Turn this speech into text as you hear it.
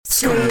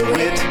Screw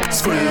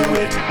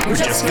it. We're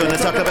just gonna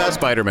talk about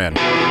Spider-Man.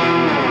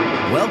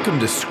 Welcome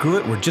to Screw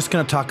It. We're just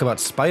going to talk about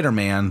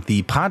Spider-Man,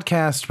 the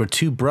podcast where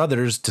two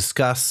brothers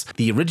discuss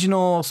the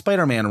original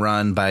Spider-Man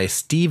run by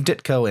Steve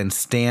Ditko and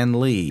Stan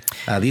Lee.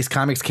 These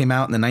comics came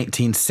out in the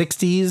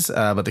 1960s,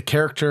 but the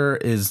character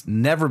has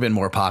never been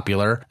more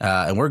popular.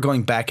 And we're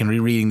going back and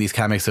rereading these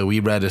comics that we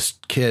read as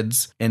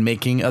kids and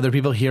making other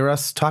people hear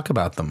us talk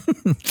about them.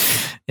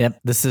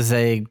 Yep. This is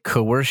a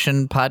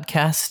coercion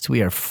podcast.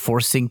 We are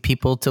forcing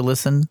people to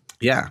listen.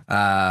 Yeah.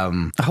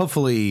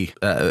 Hopefully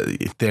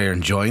they're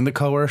enjoying the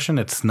coercion.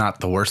 It's not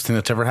the worst thing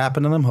that's ever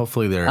happened to them.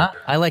 Hopefully they're...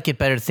 I like it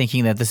better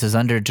thinking that this is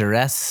under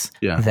duress,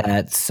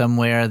 that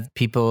somewhere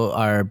people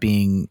are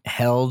being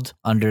held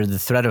under the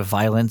threat of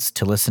violence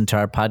to listen to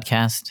our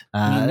podcast.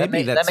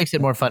 That makes it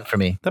more fun for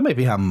me. That might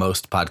be how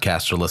most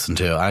podcasts are listened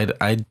to.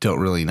 I don't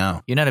really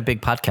know. You're not a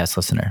big podcast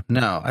listener.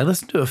 No, I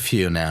listen to a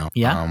few now.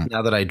 Yeah?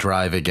 Now that I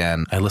drive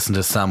again, I listen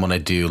to some when I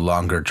do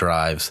longer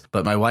drives.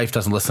 But my wife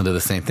doesn't listen to the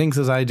same things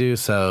as I do,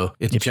 so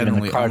it's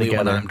generally only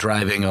when I'm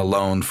driving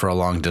alone for a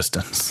long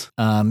distance.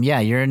 Yeah,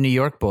 you're a New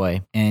York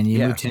boy, and you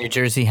moved to New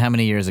Jersey how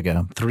many years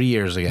ago? 3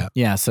 years ago.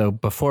 Yeah, so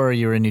before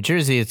you were in New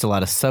Jersey, it's a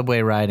lot of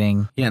subway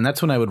riding. Yeah, and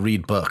that's when I would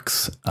read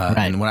books. Right.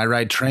 And when I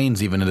ride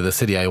trains even into the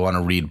city, I want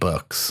to read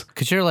books.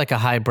 Because you're like a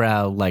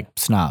highbrow,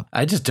 snob.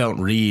 I just don't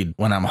read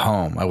when I'm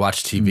home. I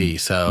watch TV,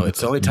 so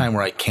it's the only time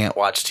where I can't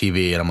watch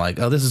TV, and I'm like,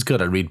 oh, this is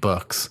good. I read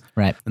books.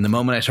 Right. And the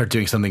moment I start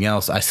doing something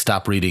else, I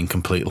stop reading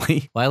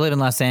completely. Well, I live in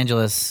Los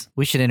Angeles.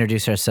 We should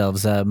introduce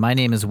ourselves. My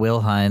name is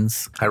Will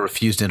Hines. I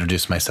refuse to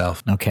introduce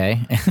myself. Okay.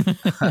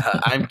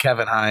 I'm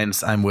Kevin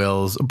Hines. I'm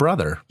Will's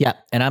brother. Yeah,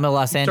 and I'm a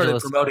Los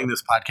Angeles. Started promoting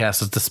this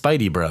podcast as the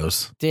Spidey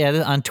Bros.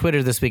 Yeah, on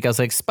Twitter this week, I was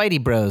like,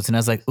 Spidey Bros. And I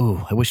was like,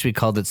 ooh, I wish we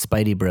called it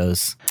Spidey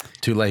Bros.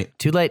 Too late.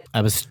 Too late.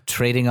 I was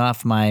trading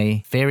off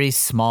my very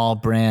small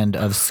brand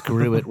of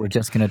Screw It. We're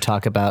just going to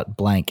talk about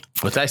blank.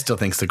 Which I still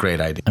think is a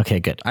great idea. Okay,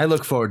 good. I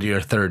look forward to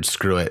your third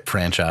Screw It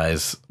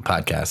franchise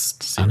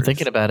podcast series. I'm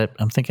thinking about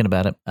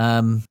it.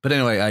 But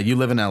anyway, you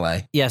live in LA.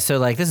 Yeah, so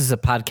this is a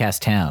podcast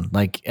town.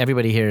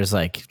 Everybody here is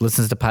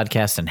listens to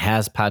podcasts and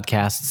has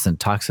podcasts and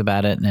talks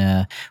about it.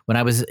 And when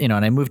I was, and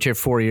I moved here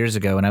 4 years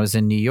ago when I was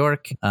in New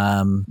York,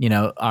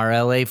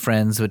 our LA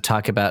friends would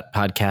talk about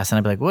podcasts and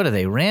I'd be like, what are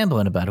they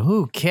rambling about?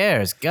 Who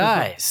cares,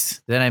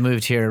 guys? Then I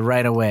moved here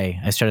right away.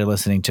 I started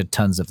listening to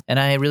tons of, and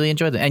I really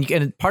enjoyed it.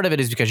 And part of it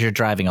is because you're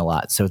driving a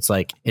lot. So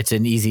it's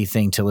an easy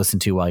thing to listen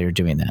to while you're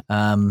doing that.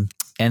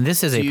 And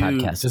this is a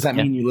podcast. Does that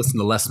mean you listen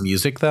to less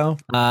music, though?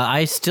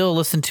 I still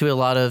listen to a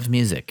lot of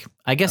music.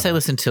 I guess I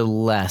listen to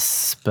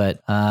less,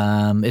 but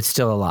it's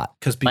still a lot.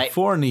 Because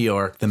before New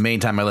York, the main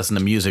time I listened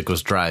to music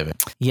was driving.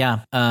 Yeah.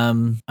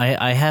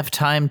 I have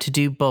time to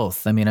do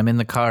both. I mean, I'm in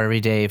the car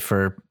every day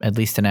for at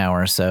least an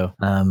hour, so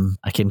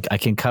I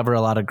can cover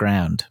a lot of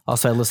ground.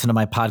 Also, I listen to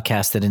my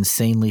podcast at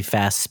insanely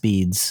fast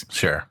speeds.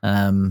 Sure.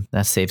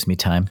 That saves me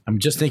time. I'm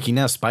just thinking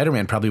now,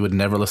 Spider-Man probably would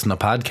never listen to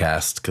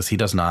podcasts because he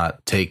does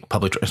not take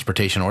public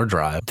transportation or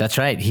drive. That's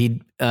right.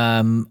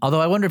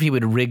 Although I wonder if he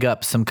would rig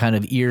up some kind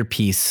of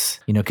earpiece,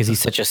 because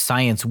he's such a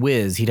science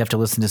whiz. He'd have to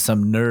listen to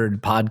some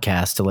nerd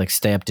podcast to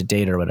stay up to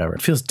date or whatever.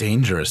 It feels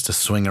dangerous to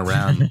swing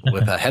around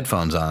with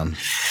headphones on.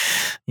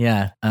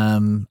 Yeah.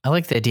 I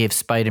like the idea of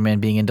Spider-Man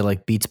being into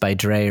Beats by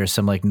Dre or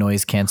some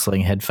noise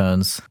canceling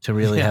headphones to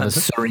really have a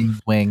serene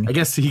wing. I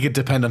guess he could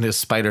depend on his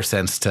spider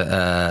sense to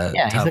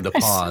tell him to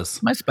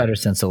pause. My spider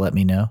sense will let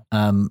me know.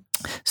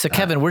 So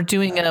Kevin, we're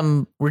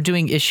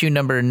doing issue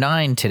number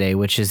 9 today,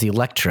 which is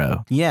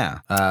Electro. Yeah.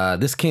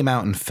 This came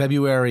out in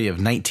February of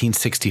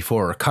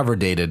 1964, cover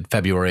dated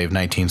February of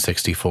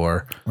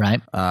 1964.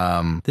 Right.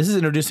 This is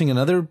introducing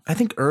another, I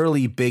think,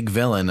 early big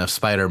villain of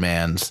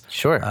Spider-Man's.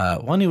 Sure.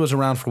 One who was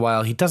around for a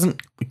while. He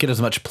doesn't get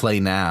as much play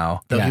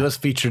now, though he was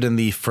featured in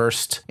the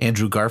first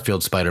Andrew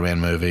Garfield Spider-Man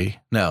movie.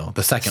 No,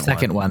 the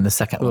second one. The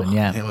second one,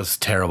 yeah. It was a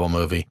terrible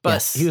movie.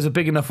 But he was a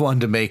big enough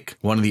one to make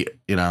one of the,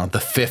 the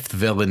fifth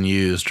villain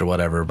used or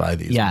whatever by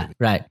these movies.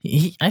 Right.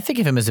 I think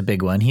of him as a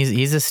big one. He's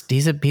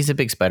a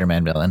big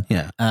Spider-Man villain.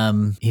 Yeah.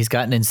 He's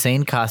got an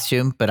insane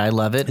costume, but I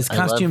love it. His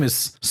costume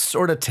is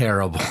sort of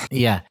terrible.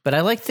 Yeah, but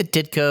I like that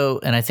Ditko,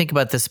 and I think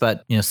about this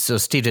so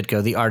Steve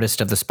Ditko, the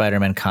artist of the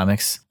Spider-Man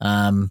comics,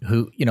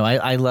 who,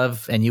 I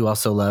love, and you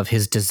also love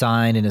his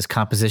design and his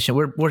composition.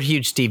 We're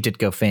huge Steve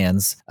Ditko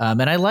fans.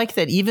 And I like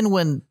that even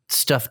when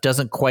stuff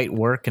doesn't quite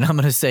work, and I'm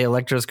going to say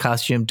Electro's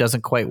costume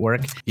doesn't quite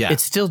work,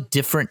 it's still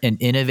different and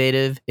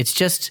innovative. It's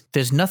just,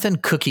 there's nothing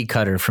cookie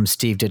cutter from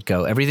Steve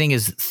Ditko. Everything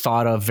is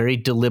thought of very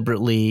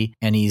deliberately,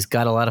 and he's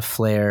got a lot of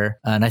flair.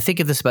 And I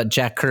think of this about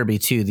Jack Kirby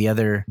too, the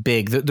other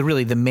big,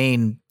 the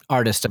main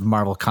artist of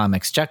Marvel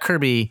Comics. Jack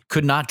Kirby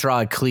could not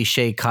draw a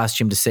cliche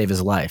costume to save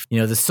his life. You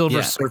know, the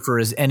Silver Surfer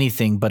is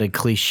anything but a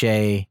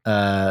cliche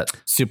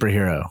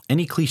superhero.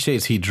 Any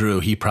cliches he drew,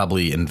 he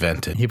probably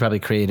invented. He probably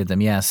created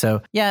them, yeah.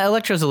 So, yeah,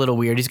 Electro's a little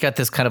weird. He's got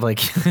this kind of like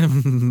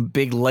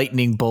big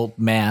lightning bolt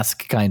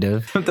mask, kind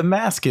of. The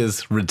mask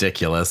is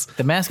ridiculous.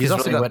 The mask He's is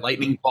also really got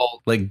lightning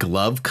bolt, like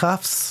glove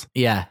cuffs.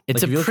 Yeah,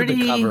 it's like, if you a look at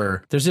pretty... the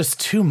cover, there's just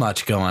too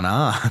much going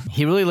on.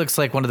 He really looks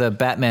like one of the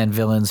Batman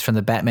villains from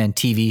the Batman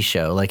TV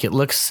show. Like, it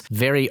looks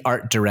very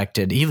art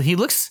directed. He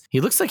looks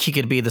like he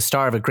could be the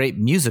star of a great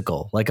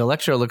musical. Like,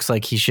 Electro looks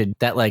like he should,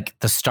 that like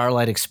the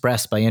Starlight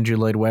Express by Andrew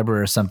Lloyd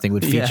Webber or something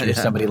would feature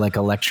somebody like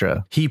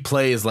Electro. He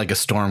plays like a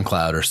storm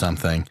cloud or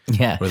something.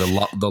 Yeah. Or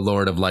the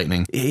Lord of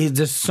Lightning.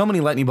 There's so many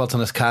lightning bolts on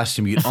his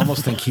costume. You'd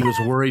almost think he was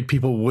worried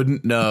people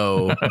wouldn't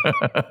know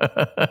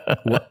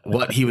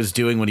what he was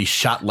doing when he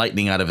shot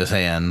lightning out of his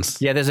hands.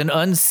 Yeah, there's an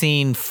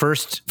unseen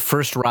first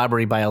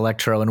robbery by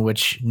Electro in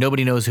which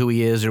nobody knows who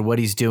he is or what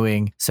he's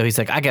doing. So he's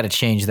like, I got to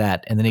change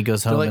that. And then he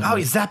goes home. They're like,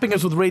 he's zapping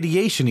us with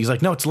radiation. He's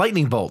like, no, it's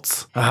lightning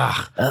bolts.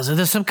 So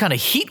there's some kind of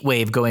heat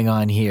wave going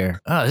on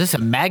here. Oh, is this a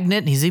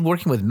magnet? Is he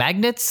working with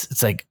magnets?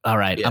 It's like, all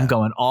right, I'm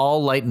going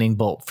all lightning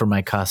bolt for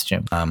my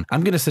costume. I'm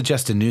going to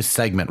suggest a new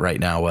segment right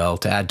now, Will,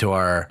 to add to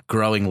our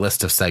growing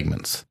list of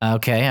segments.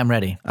 Okay, I'm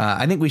ready.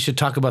 I think we should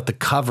talk about the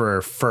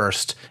cover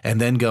first and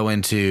then go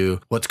into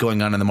what's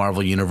going on in the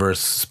Marvel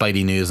Universe,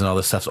 Spidey news, and all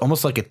this stuff. It's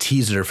almost like a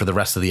teaser for the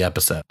rest of the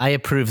episode. I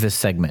approve this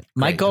segment.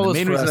 My goal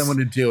is for us I want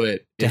to do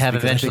it to have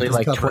eventually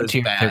like 20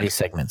 or 30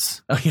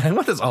 segments. Oh, yeah, I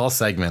want this all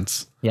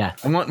segments. Yeah.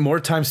 I want more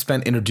time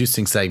spent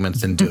introducing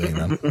segments than doing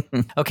them.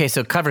 Okay,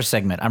 so cover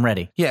segment. I'm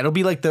ready. Yeah, it'll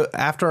be like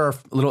after our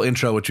little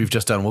intro, which we've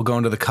just done, we'll go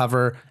into the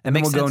cover, and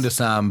then we'll go into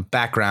some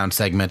background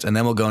segments, and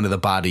then we'll go into the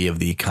body of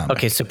the comic.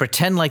 Okay, so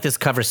pretend like this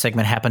cover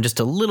segment happened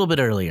just a little bit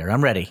earlier.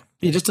 I'm ready.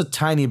 Yeah, just a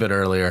tiny bit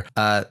earlier.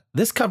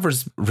 This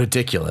cover's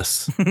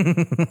ridiculous.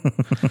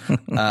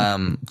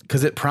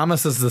 Because it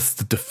promises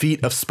the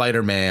defeat of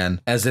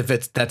Spider-Man as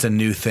if that's a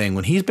new thing,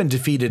 when he's been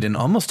defeated in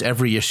almost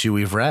every issue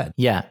we've read.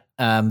 Yeah.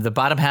 The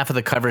bottom half of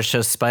the cover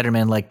shows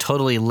Spider-Man like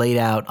totally laid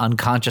out,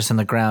 unconscious on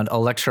the ground.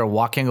 Electro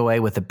walking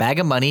away with a bag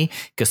of money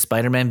because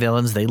Spider-Man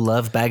villains, they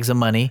love bags of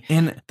money.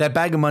 And that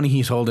bag of money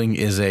he's holding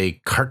is a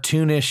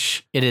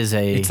cartoonish. It is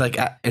It's like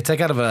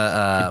out of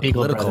a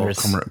political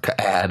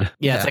ad.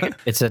 Yeah,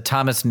 it's a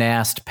Thomas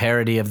Nast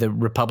parody of the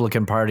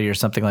Republican Party or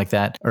something like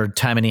that, or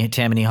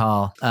Tammany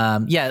Hall.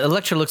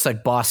 Electro looks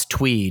like Boss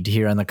Tweed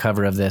here on the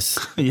cover of this.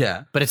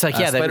 Yeah, but it's like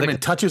Spider-Man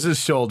touches his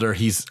shoulder,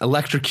 he's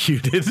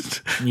electrocuted.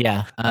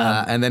 Yeah.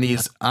 And then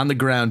he's on the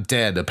ground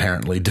dead,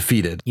 apparently,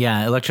 defeated.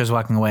 Yeah, Electro's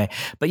walking away.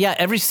 But yeah,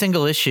 every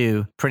single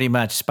issue, pretty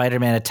much,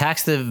 Spider-Man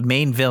attacks the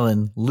main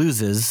villain,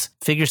 loses,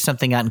 figures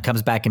something out, and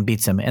comes back and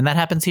beats him. And that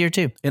happens here,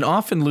 too. And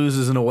often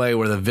loses in a way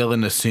where the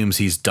villain assumes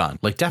he's done.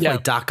 Like,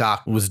 definitely Doc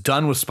Ock was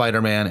done with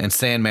Spider-Man, and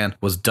Sandman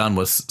was done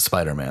with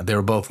Spider-Man. They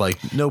were both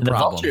like, no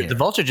problem here. The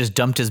Vulture just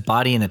dumped his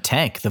body in a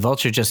tank. The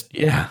Vulture just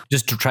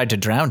tried to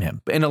drown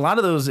him. And a lot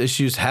of those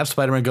issues have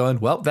Spider-Man going,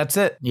 well, that's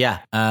it. Yeah.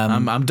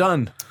 I'm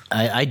done.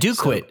 I do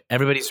quit.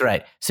 Everybody's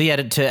right. So yeah,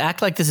 to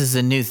act like this is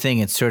a new thing,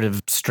 it's sort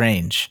of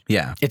strange.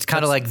 Yeah. It's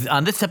kind of like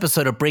on this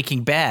episode of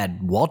Breaking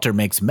Bad, Walter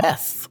makes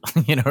meth,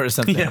 or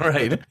something. Yeah,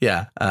 right.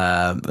 Yeah.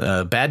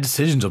 Bad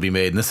decisions will be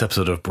made in this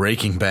episode of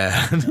Breaking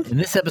Bad. In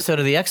this episode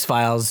of The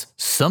X-Files,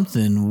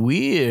 something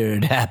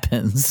weird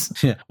happens.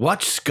 Yeah.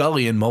 Watch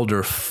Scully and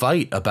Mulder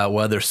fight about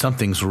whether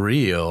something's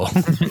real.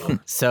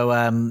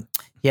 So,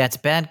 yeah, it's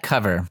bad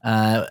cover.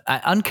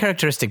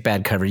 Uncharacteristic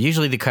bad cover.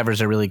 Usually the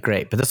covers are really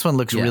great, but this one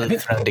looks really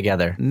thrown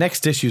together.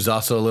 Next issue's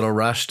also a little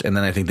rushed, and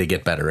then I think they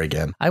get better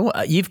again.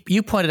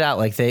 You pointed out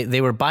like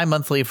they were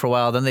bi-monthly for a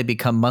while, then they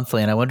become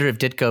monthly, and I wonder if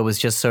Ditko was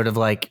just sort of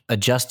like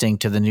adjusting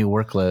to the new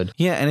workload.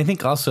 Yeah, and I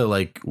think also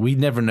like we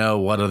never know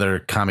what other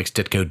comics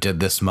Ditko did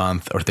this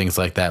month or things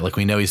like that. Like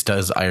we know he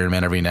does Iron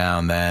Man every now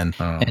and then.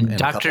 And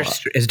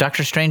is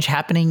Doctor Strange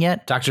happening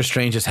yet? Doctor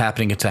Strange is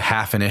happening. It's a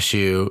half an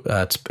issue.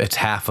 It's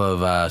half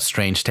of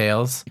Strange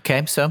Tales.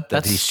 Okay, so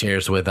that he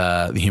shares with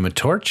the Human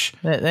Torch.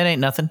 That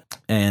ain't nothing.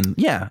 And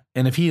yeah,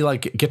 and if he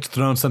like gets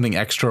thrown something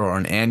extra or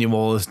an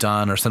annual is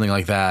done or something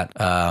like that,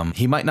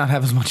 he might not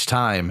have as much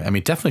time. I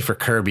mean, definitely for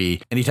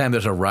Kirby, anytime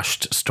there's a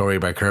rushed story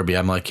by Kirby,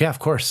 I'm like, yeah, of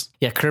course.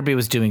 Yeah, Kirby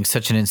was doing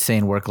such an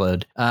insane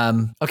workload.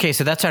 Okay,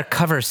 so that's our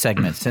cover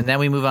segments, and then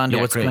we move on to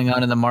what's going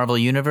on in the Marvel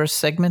Universe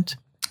segment.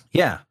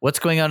 Yeah. What's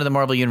going on in the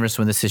Marvel Universe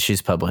when this issue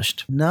is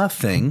published?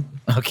 Nothing.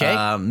 Okay.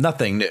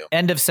 Nothing new.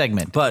 End of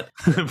segment. But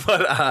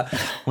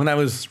when I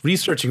was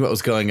researching what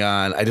was going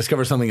on, I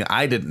discovered something that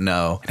I didn't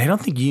know. And I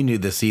don't think you knew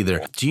this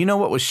either. Do you know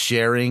what was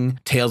sharing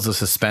Tales of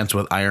Suspense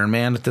with Iron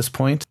Man at this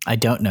point? I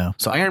don't know.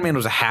 So Iron Man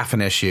was a half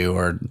an issue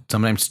or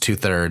sometimes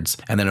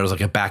 2/3. And then it was like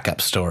a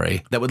backup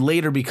story that would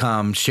later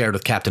become shared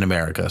with Captain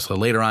America. So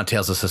later on,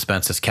 Tales of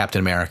Suspense is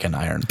Captain America and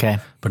Iron. Okay.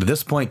 But at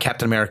this point,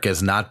 Captain America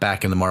is not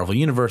back in the Marvel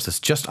Universe.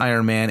 It's just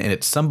Iron Man. And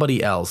it's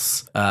somebody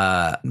else.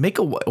 Make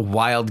a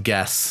wild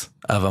guess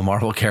of a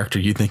Marvel character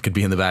you think could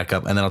be in the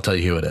backup, and then I'll tell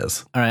you who it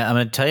is. All right, I'm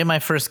going to tell you my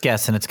first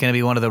guess, and it's going to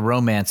be one of the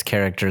romance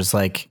characters,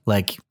 like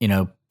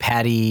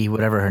Patty,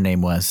 whatever her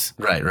name was.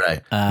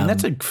 Right. And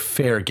that's a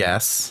fair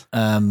guess.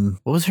 What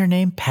was her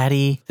name?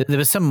 Patty. There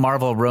was some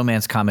Marvel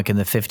romance comic in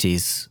the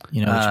 50s.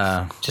 You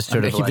know, just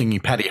sort I of keep thinking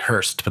Patty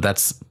Hearst, but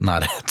that's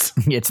not it.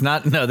 It's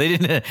not. No, they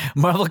didn't.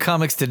 Marvel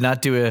Comics did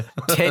not do a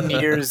 10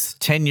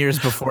 years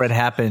before it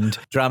happened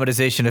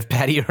dramatization of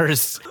Patty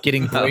Hearst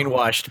getting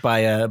brainwashed by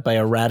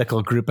a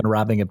radical group and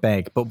robbing a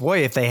bank. But boy,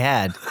 if they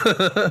had,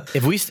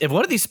 if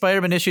one of these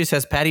Spider-Man issues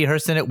has Patty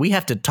Hearst in it, we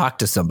have to talk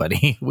to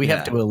somebody. We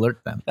have to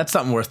alert them. That's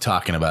something worth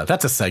talking about.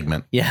 That's a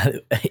segment. Yeah.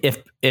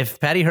 If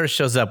Patty Hearst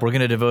shows up, we're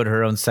going to devote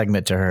her own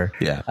segment to her.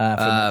 Yeah.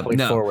 From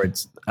point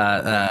forwards.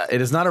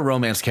 It is not a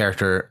romance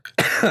character.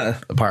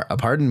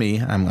 Pardon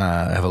me.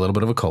 I have a little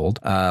bit of a cold.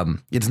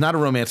 It's not a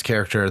romance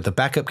character. The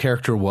backup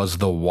character was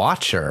the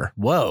Watcher.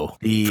 Whoa.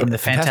 From the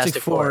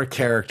Fantastic Four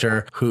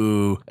character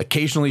who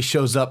occasionally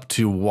shows up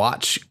to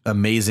watch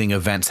amazing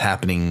events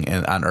happening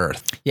on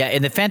Earth. Yeah.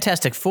 In the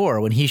Fantastic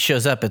Four, when he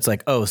shows up, it's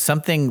like, oh,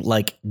 something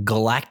like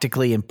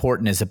galactically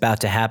important is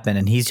about to happen.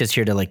 And he's just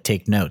here to like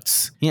take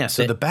notes. Yeah.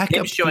 So the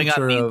backup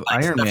feature of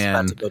Iron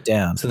Man. To go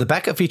down. So the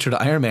backup feature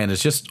to Iron Man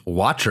is just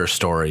Watcher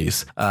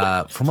stories.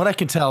 From what I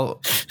can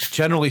tell,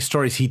 generally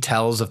stories he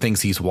tells of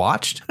things he's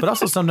watched, but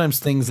also sometimes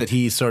things that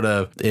he sort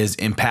of is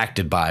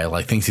impacted by,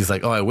 like things he's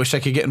like, oh, I wish I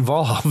could get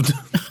involved.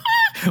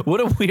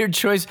 What a weird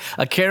choice.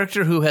 A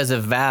character who has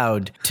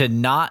avowed to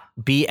not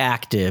be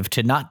active,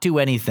 to not do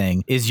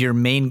anything, is your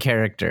main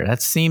character.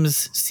 That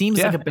seems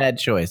like a bad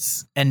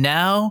choice. And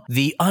now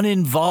the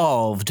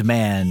uninvolved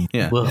man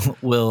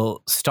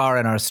will star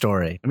in our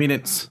story. I mean,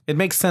 it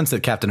makes sense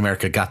that Captain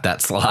America got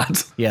that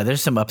slot. Yeah,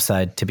 there's some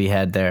upside to be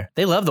had there.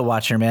 They love the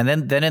Watcher, man.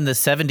 Then in the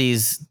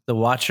 70s, the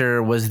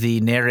Watcher was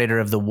the narrator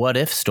of the What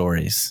If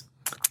stories.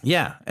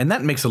 Yeah, and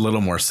that makes a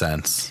little more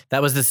sense.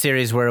 That was the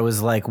series where it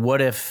was like,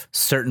 what if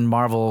certain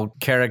Marvel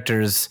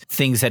characters,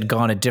 things had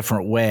gone a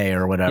different way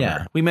or whatever?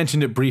 Yeah, we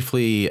mentioned it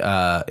briefly in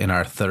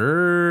our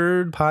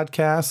third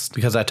podcast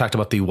because I talked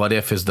about the what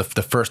if is the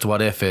first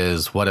what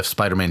if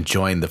Spider-Man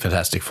joined the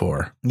Fantastic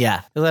Four.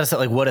 Yeah, it let us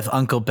like, what if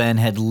Uncle Ben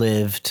had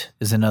lived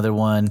is another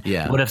one.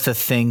 Yeah. What if the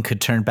Thing could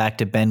turn back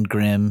to Ben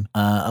Grimm?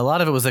 A lot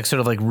of it was like sort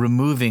of like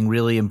removing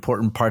really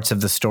important parts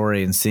of the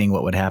story and seeing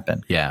what would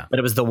happen. Yeah. But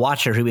it was the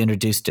Watcher who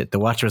introduced it. The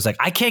Watcher was like,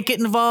 I can't get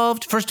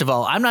involved. First of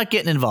all, I'm not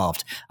getting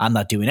involved. I'm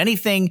not doing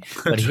anything,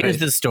 but here's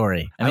the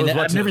story. I was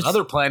watching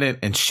Another Planet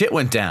and shit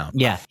went down.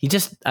 Yeah.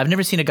 I've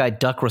never seen a guy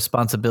duck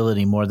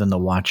responsibility more than the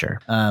Watcher.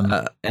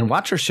 And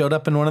Watcher showed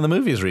up in one of the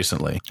movies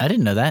recently. I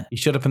didn't know that. He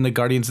showed up in the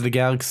Guardians of the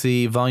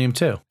Galaxy Volume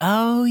 2.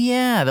 Oh,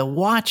 yeah. The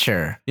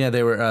Watcher. Yeah,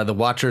 they were, the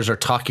Watchers are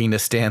talking to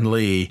Stan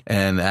Lee,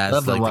 and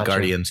as the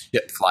Guardians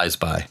ship flies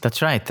by.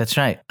 That's right.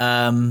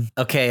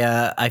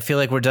 Okay. I feel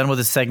like we're done with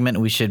this segment.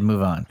 We should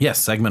move on. Yes,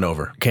 segment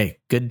over. Okay.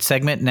 Good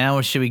segment. Now,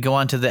 or should we go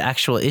on to the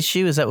actual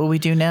issue? Is that what we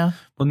do now?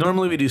 Well,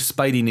 normally we do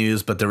Spidey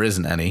news, but there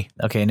isn't any.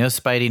 Okay, no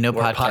Spidey, no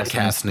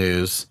podcast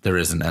news. There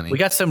isn't any. We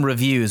got some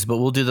reviews, but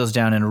we'll do those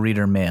down in a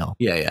reader mail.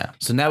 Yeah.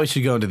 So now we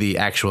should go into the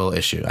actual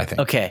issue, I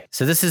think. Okay,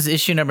 so this is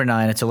issue number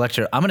 9. It's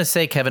Electro. I'm going to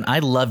say, Kevin, I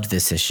loved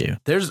this issue.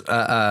 There's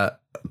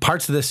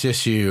parts of this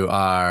issue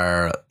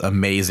are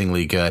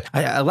amazingly good.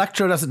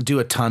 Electro doesn't do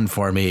a ton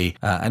for me.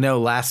 I know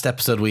last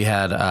episode we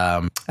had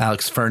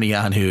Alex Fernie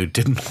on who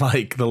didn't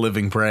like The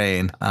Living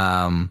Brain.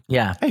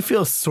 Yeah. I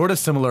feel sort of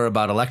similar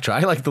about Electro. I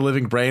like The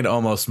Living Brain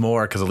almost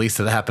more because at least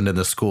it happened in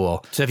the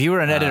school. So if you were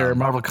an editor of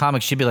Marvel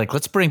Comics, you'd be like,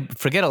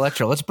 forget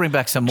Electro. Let's bring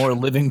back some more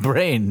Living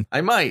Brain.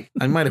 I might.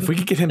 If we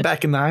could get him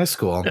back in the high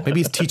school.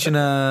 Maybe he's teaching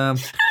a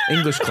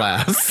English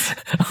class.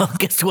 Oh,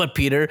 guess what,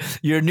 Peter?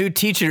 Your new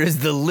teacher is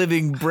the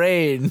Living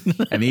Brain.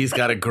 And he's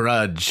got a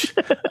grudge.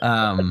 You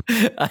know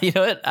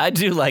what? I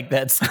do like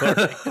that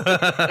story.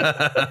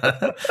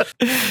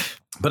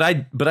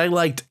 But I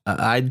liked,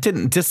 I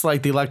didn't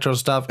dislike the Electro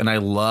stuff, and I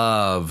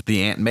love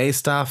the Aunt May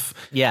stuff.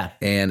 Yeah.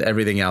 And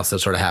everything else that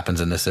sort of happens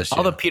in this issue.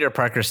 All the Peter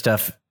Parker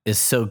stuff is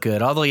so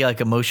good. All the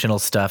like emotional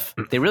stuff,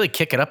 they really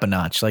kick it up a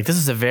notch. Like this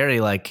is a very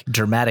like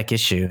dramatic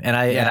issue, and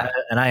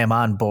I am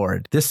on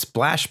board. This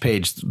splash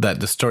page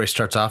that the story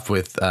starts off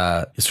with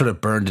is sort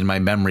of burned in my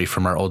memory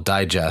from our old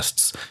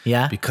digests.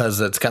 Yeah, because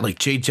it's got like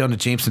J. Jonah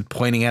Jameson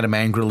pointing at him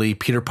angrily,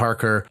 Peter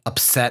Parker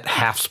upset,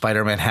 half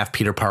Spider-Man, half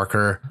Peter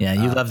Parker. Yeah,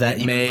 you love that.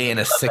 Aunt May in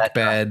a sick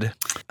bed.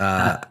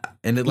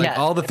 And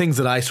all the things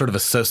that I sort of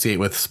associate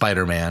with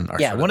Spider-Man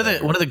are one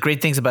of the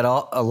great things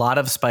about a lot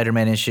of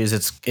Spider-Man issues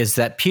is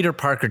that Peter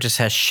Parker just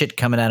has shit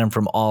coming at him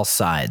from all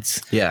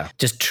sides. Yeah,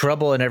 just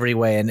trouble in every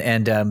way,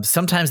 and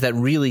sometimes that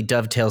really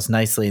dovetails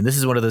nicely. And this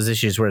is one of those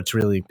issues where it's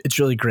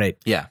really great.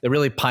 Yeah, they're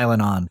really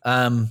piling on.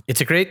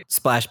 It's a great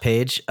splash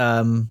page.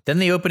 Then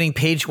the opening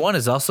page 1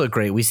 is also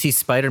great. We see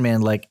Spider-Man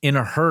like in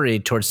a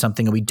hurry towards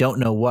something, and we don't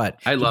know what.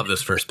 I love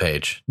this first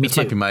page. Me this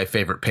too. Might be my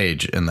favorite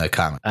page in the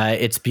comic.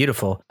 It's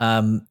beautiful.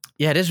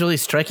 Yeah, it is really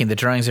striking. The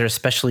drawings are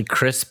especially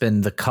crisp,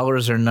 and the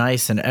colors are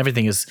nice, and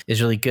everything is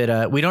really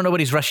good. We don't know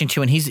what he's rushing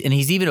to, and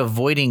he's even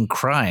avoiding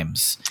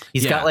crimes.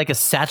 He's got like a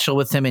satchel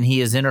with him, and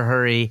he is in a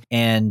hurry,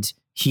 and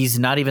he's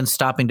not even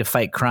stopping to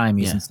fight crime.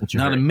 He's in such a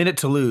Not hurry. a minute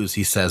to lose,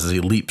 he says, as he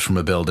leaps from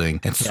a building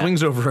and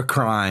swings over a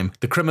crime.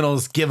 The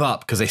criminals give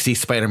up because they see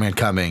Spider-Man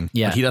coming.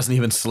 Yeah. But he doesn't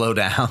even slow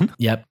down.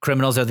 Yep.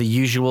 Criminals are the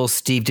usual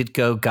Steve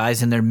Ditko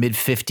guys in their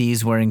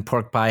mid-50s wearing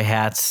pork pie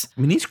hats.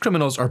 I mean, these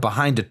criminals are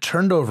behind a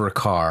turned over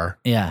car.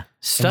 Yeah.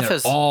 And they're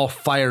all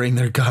firing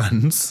their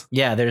guns.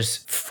 Yeah, there's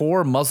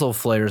 4 muzzle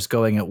flares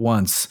going at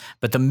once,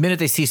 but the minute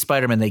they see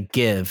Spider-Man, they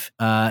give.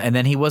 And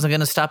then he wasn't going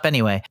to stop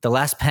anyway. The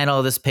last panel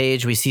of this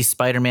page, we see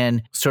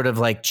Spider-Man sort of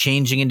like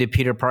changing into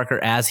Peter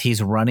Parker as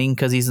he's running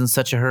because he's in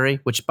such a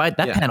hurry, which by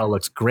that panel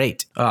looks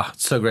great. Oh,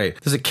 it's so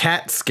great. There's a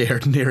cat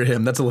scared near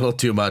him. That's a little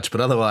too much, but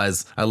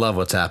otherwise, I love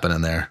what's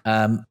happening there.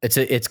 This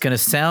is going to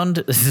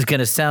sound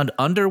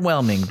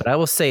underwhelming, but I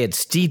will say it.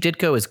 Steve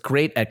Ditko is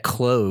great at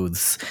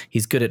clothes.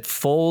 He's good at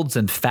folds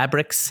and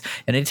fabrics.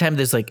 And anytime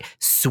there's like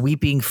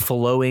sweeping,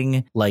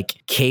 flowing like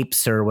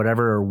capes or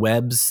whatever, or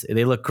webs,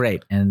 they look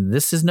great. And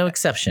this is no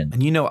exception.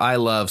 And you know, I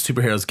love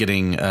superheroes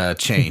getting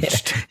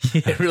changed.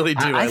 I really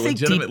do. I think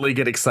legitimately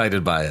get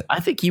excited by it. I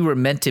think you were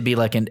meant to be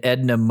like an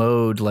Edna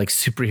Mode, like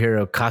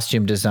superhero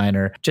costume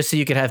designer, just so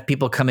you could have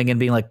people coming in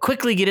being like,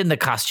 quickly get in the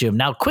costume,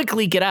 now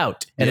quickly get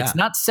out. And it's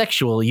not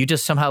sexual. You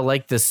just somehow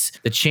like the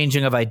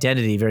changing of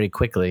identity very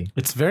quickly.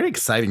 It's very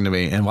exciting to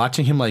me. And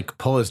watching him like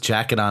pull his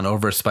jacket on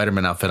over a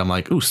Spider-Man outfit, I'm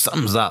like, ooh,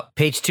 something's up.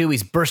 Page 2,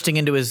 he's bursting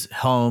into his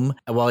home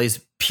while he's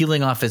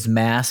peeling off his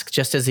mask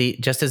just as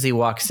he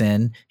walks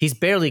in. He's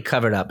barely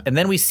covered up. And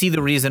then we see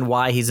the reason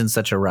why he's in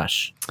such a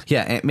rush.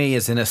 Yeah, Aunt May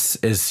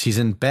she's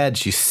in bed,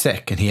 she's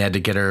sick, and he had to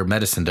get her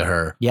medicine to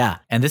her. Yeah,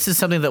 and this is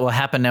something that will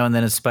happen now and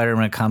then in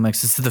Spider-Man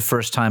comics. This is the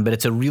first time, but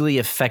it's a really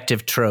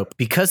effective trope.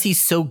 Because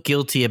he's so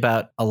guilty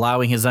about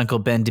allowing his Uncle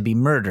Ben to be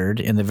murdered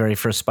in the very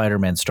first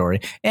Spider-Man story,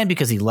 and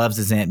because he loves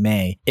his Aunt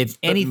May, if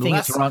anything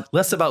is wrong...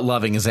 Less about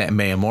loving his Aunt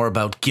May and more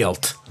about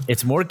guilt.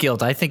 It's more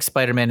guilt. I think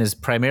Spider-Man is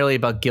primarily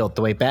about guilt.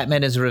 The way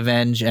Batman is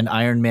revenge and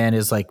Iron Man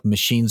is like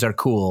machines are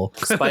cool.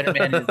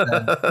 Spider-Man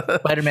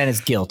is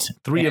guilt.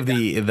 Three of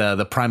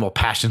the primal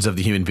passions of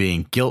the human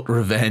being: guilt,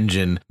 revenge,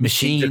 and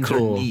machines are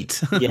cool.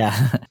 Neat.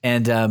 Yeah.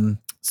 And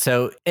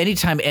so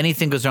anytime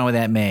anything goes wrong with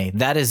Aunt May,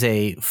 that is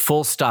a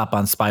full stop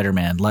on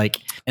Spider-Man. Like,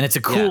 and it's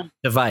a cool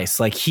device.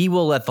 Like, he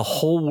will let the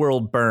whole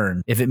world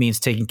burn if it means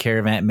taking care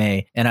of Aunt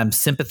May. And I'm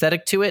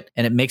sympathetic to it,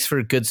 and it makes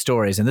for good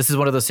stories. And this is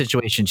one of those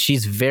situations.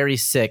 She's very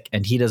sick,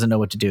 and he doesn't know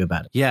what to do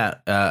about it. Yeah.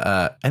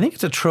 I think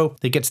it's a trope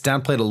that gets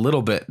downplayed a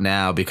little bit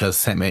now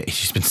because Aunt May,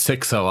 she's been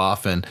sick so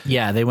often.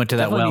 Yeah, they went to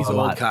that well these a old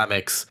lot.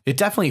 Comics. It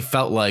definitely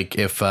felt like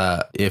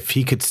if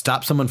he could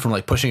stop someone from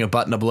like pushing a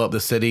button to blow up the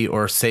city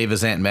or save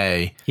his Aunt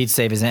May, he'd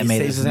save his Aunt May.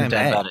 Saves his Aunt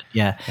May. About it.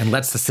 Yeah, and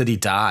lets the city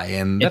die.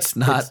 And that's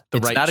not the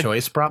right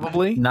choice,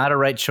 probably. Not a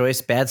right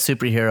choice. Bad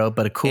superhero,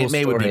 but a cool Aunt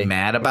May story. would be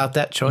mad about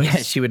that choice. Yeah,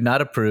 she would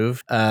not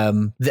approve. I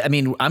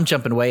mean, I'm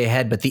jumping way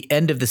ahead, but the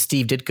end of the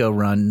Steve Ditko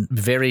run,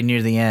 very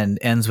near the end,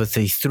 ends with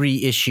the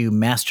 3-issue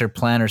Master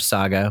Planner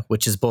saga,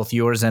 which is both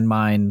yours and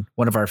mine,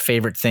 one of our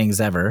favorite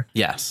things ever.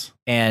 Yes.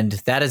 And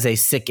that is a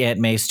sick Aunt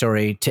May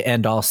story to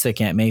end all sick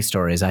Aunt May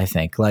stories, I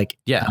think. Like,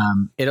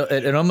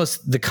 it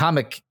almost, the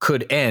comic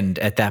could end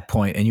at that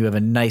point and you have a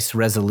nice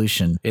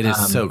resolution. It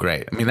is so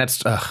great. I mean,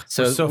 that's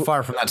so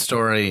far from that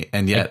story,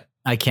 and yet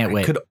I can't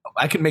wait.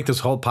 I could make this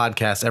whole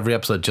podcast, every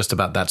episode, just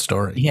about that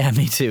story. Yeah,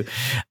 me too.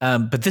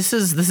 But this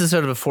is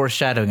sort of a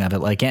foreshadowing of it.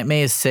 Like, Aunt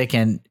May is sick,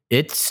 and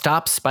it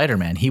stops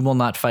Spider-Man. He will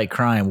not fight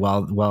crime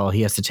while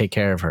he has to take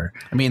care of her.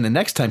 I mean, the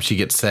next time she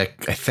gets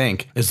sick, I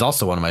think, is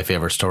also one of my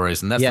favorite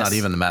stories, and that's not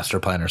even the Master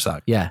Planner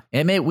saga. Yeah,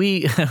 Aunt May,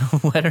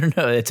 I don't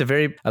know. It's I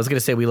was going to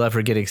say we love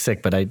her getting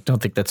sick, but I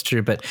don't think that's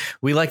true. But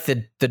we like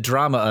the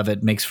drama of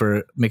it. Makes for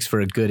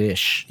a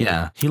good-ish.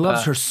 Yeah, he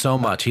loves her so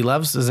much. He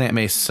loves his Aunt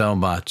May so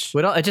much.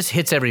 Well, it just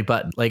hits every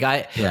button. Like,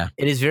 it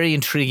is very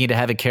intriguing to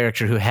have a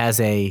character who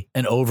has an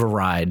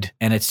override,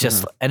 and it's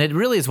just, and it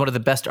really is one of the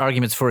best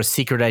arguments for a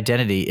secret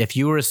identity. If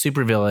you were a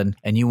supervillain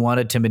and you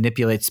wanted to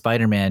manipulate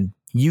Spider-Man,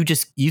 you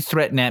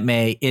threaten Aunt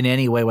May in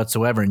any way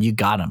whatsoever, and you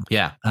got him.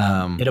 Yeah.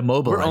 It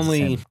immobilizes We're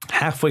only him.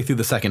 halfway through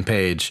the second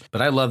page,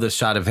 but I love this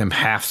shot of him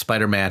half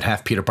Spider-Man,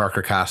 half Peter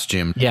Parker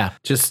costume. Yeah.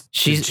 Just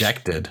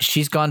dejected.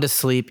 She's gone to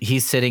sleep.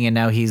 He's sitting, and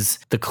now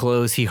the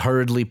clothes he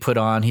hurriedly put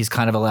on, he's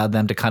kind of allowed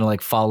them to kind of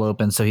like fall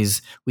open. So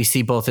we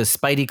see both his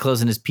Spidey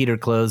clothes and his Peter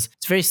clothes.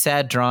 It's very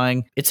sad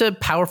drawing. It's a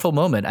powerful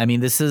moment. I mean,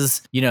 this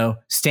is,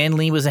 Stan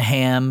Lee was a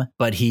ham,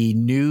 but he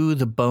knew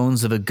the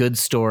bones of a good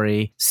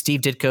story.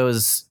 Steve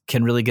Ditko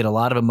can really get a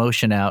lot of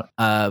emotion out.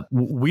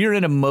 We're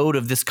in a mode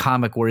of this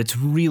comic where it's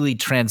really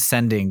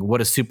transcending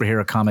what a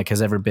superhero comic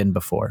has ever been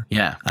before.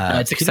 Yeah.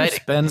 It's exciting. He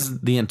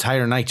spends the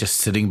entire night just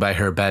sitting by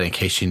her bed in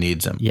case she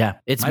needs him. Yeah,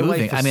 it's My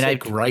moving. wife is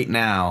sick right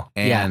now,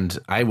 and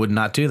I would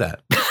not do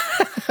that.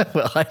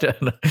 Well, I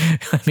don't know.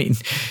 I mean,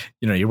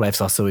 your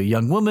wife's also a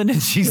young woman,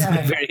 and she's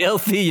very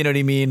healthy. You know what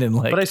I mean? And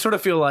but I sort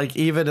of feel like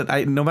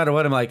no matter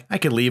what, I'm like, I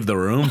could leave the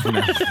room.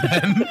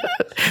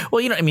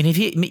 Well, I mean,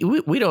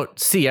 if we don't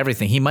see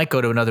everything. He might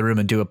go to another room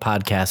and do a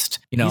podcast.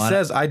 He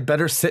says, I'd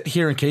better sit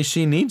here in case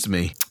she needs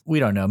me. we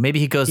don't know. Maybe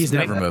he goes. He's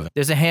never moving.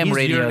 There's a ham He's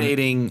radio.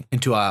 urinating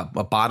into a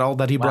bottle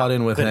that he brought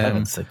in with good him.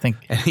 heavens, I think.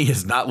 And he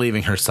is not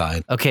leaving her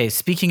side. Okay,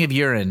 speaking of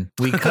urine,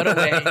 we cut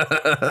away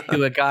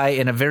to a guy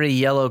in a very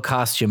yellow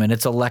costume, and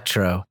it's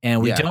Electro.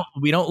 And we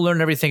don't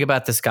learn everything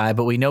about this guy,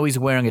 but we know he's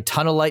wearing a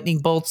ton of lightning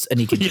bolts, and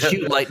he can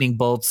shoot lightning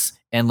bolts.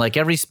 And like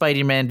every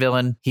Spider-Man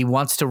villain, he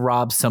wants to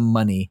rob some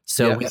money.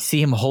 So we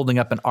see him holding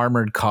up an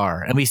armored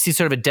car, and we see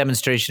sort of a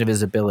demonstration of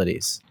his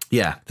abilities.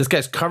 Yeah, this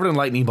guy's covered in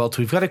lightning bolts.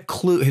 We've got a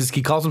clue.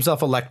 He calls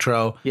himself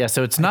Electro. Yeah,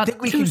 so it's not. I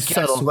think we can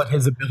guess what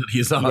his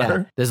abilities are.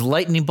 Yeah, there's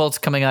lightning bolts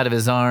coming out of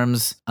his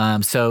arms.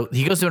 So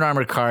he goes to an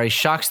armored car. He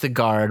shocks the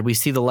guard. We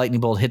see the lightning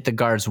bolt hit the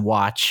guard's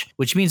watch,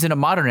 which means in a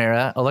modern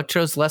era,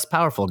 Electro's less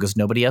powerful because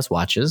nobody has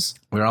watches.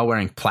 We're all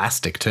wearing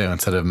plastic too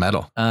instead of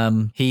metal.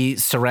 He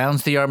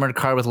surrounds the armored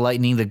car with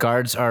lightning. The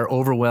guards are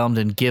overwhelmed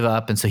and give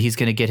up, and so he's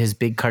going to get his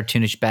big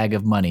cartoonish bag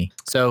of money.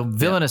 So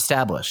villain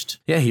established.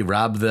 Yeah, he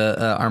robbed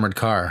the armored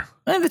car.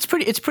 And it's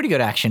pretty good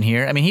action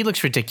here. I mean, he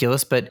looks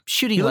ridiculous, but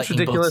shooting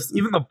lightning bolts.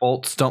 Even the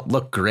bolts don't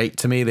look great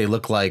to me. They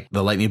look like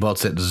the lightning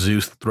bolts that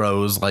Zeus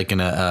throws, like in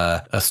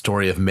a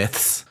story of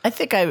myths. I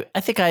think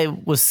I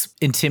was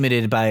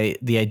intimidated by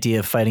the idea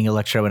of fighting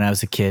Electro when I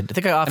was a kid. I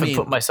think I often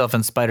put myself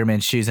in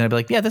Spider-Man's shoes, and I'd be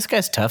like, yeah, this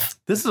guy's tough.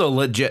 This is a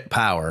legit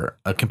power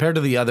compared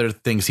to the other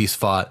things he's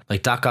fought.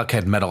 Like Doc Ock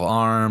had metal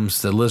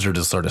arms. The Lizard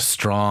is sort of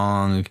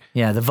strong.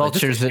 Yeah, the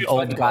Vulture's an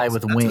old guy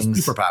with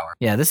wings. A superpower.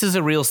 Yeah, this is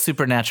a real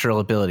supernatural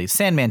ability.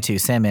 Sandman too.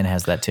 Sandman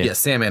has that too. Yeah,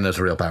 Sandman has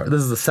a real power.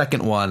 This is the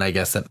second one, I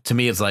guess, that to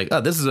me it's like,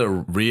 oh, this is a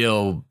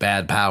real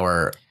bad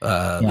power.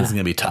 This is going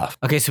to be tough.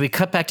 Okay, so we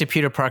cut back to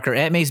Peter Parker.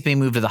 Aunt May's being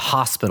moved to the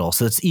hospital,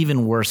 so it's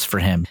even worse for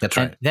him. That's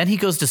right. And then he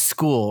goes to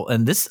school,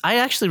 and this, I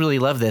actually really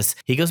love this.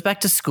 He goes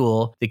back to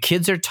school. The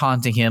kids are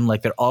taunting him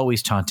like they're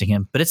always taunting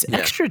him, but it's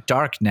extra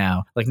dark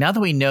now. Like now that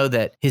we know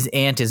that his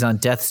aunt is on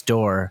death's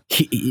door,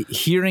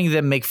 hearing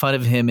them make fun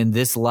of him in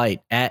this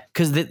light,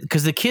 because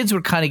the kids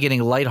were kind of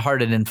getting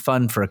lighthearted and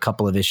fun for a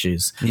couple of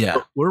issues. Yeah.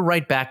 We're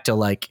right back to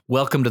like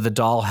Welcome to the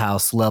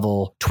Dollhouse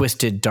level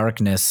twisted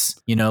darkness,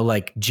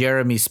 like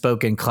Jeremy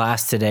spoke in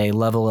class today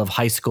level of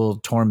high school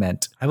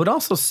torment. I would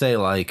also say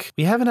like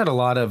we haven't had a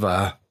lot of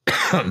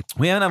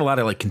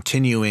like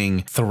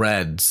continuing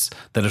threads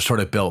that are sort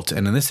of built.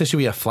 And in this issue,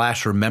 we have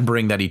Flash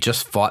remembering that he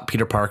just fought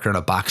Peter Parker in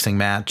a boxing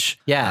match.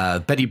 Yeah.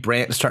 Betty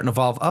Brant is starting to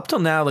evolve. Up till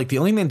now, like the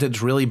only thing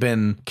that's really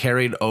been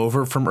carried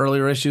over from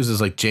earlier issues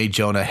is like J.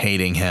 Jonah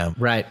hating him.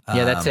 Right.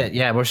 Yeah, that's it.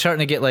 Yeah, we're starting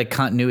to get like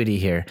continuity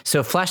here.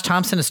 So Flash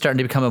Thompson is starting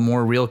to become a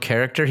more real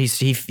character.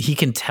 He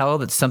can tell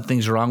that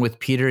something's wrong with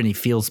Peter and he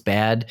feels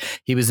bad.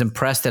 He was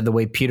impressed at the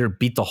way Peter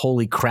beat the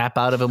holy crap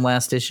out of him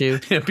last issue.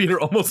 Yeah, Peter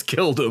almost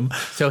killed him.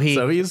 So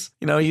he's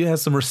he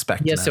has some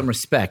respect. He has some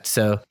respect.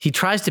 So he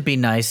tries to be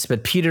nice,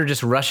 but Peter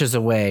just rushes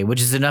away,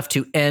 which is enough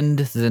to end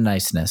the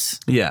niceness.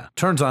 Yeah.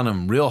 Turns on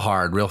him real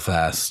hard, real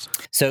fast.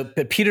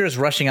 But Peter is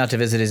rushing out to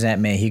visit his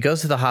Aunt May. He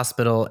goes to the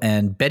hospital,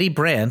 and Betty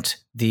Brant,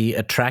 the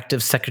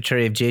attractive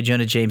secretary of J.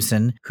 Jonah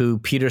Jameson, who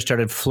Peter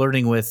started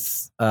flirting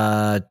with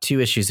 2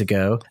 issues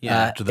ago,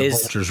 after the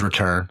Vulture's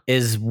return,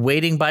 is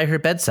waiting by her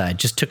bedside.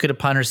 Just took it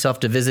upon herself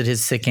to visit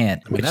his sick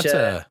aunt. It's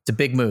a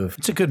big move.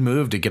 It's a good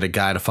move to get a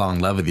guy to fall in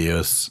love with you.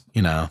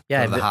 Go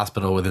to the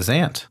hospital with his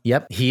aunt.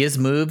 Yep, he is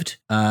moved.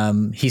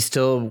 He's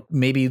still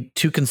maybe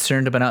too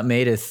concerned about Aunt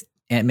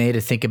May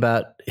to think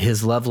about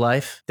his love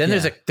life. Then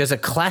there's a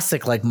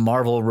classic like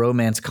Marvel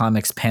romance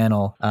comics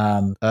panel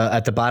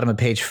at the bottom of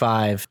page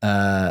 5.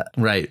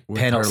 Right.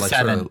 Panel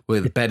 7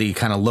 with Betty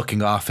kind of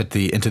looking off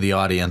into the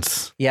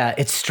audience. Yeah,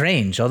 it's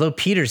strange. Although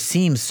Peter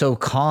seems so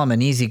calm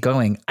and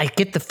easygoing, I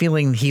get the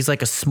feeling he's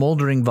like a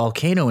smoldering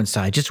volcano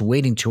inside, just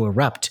waiting to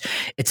erupt.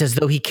 It's as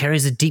though he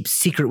carries a deep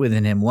secret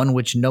within him, one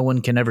which no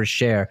one can ever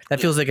share. That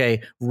feels like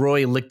a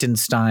Roy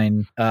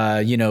Lichtenstein,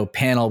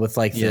 panel with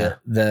like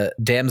the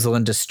damsel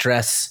in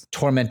distress,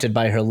 tormented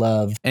by her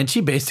love. And she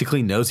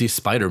basically knows he's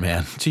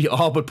Spider-Man. She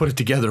all but put it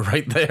together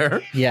right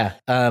there. Yeah.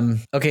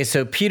 Okay,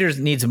 so Peter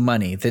needs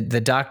money. The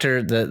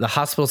doctor, the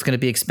hospital's going to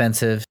be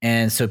expensive.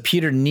 And so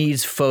Peter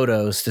needs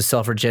photos to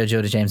sell for J.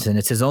 Jonah Jameson.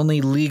 It's his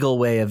only legal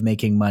way of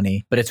making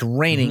money. But it's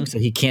raining, so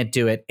he can't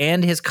do it.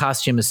 And his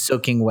costume is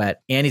soaking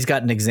wet. And he's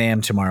got an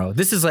exam tomorrow.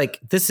 This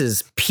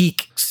is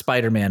peak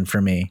Spider-Man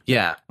for me.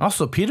 Yeah.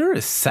 Also, Peter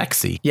is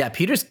sexy. Yeah,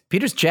 Peter's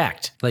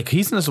jacked. Like,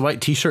 he's in his white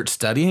t-shirt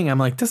studying. I'm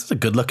like, this is a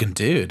good-looking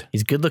dude.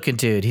 He's a good-looking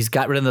dude. He's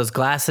got rid of those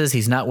glasses.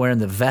 He's not wearing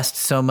the vest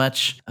so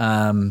much.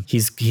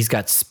 He's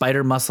got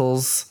spider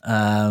muscles.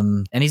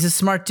 And he's a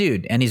smart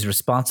dude. And he's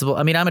responsible.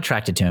 I mean, I'm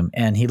attracted to him.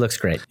 And he looks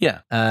great. Yeah.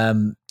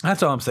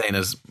 That's all I'm saying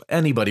is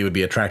anybody would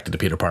be attracted to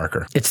Peter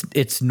Parker.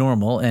 It's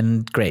normal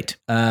and great.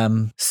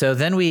 So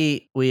then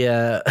we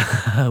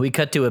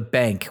cut to a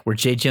bank where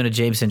J. Jonah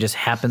Jameson just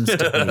happens to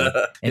be.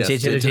 And yes, J.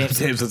 Jonah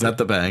Jameson is at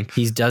the bank.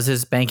 He does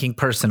his banking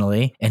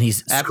personally, and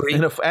he's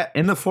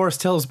in the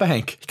Forest Hills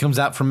Bank. He comes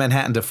out from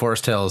Manhattan to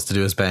Forest Hills to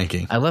do his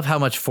banking. I love how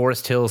much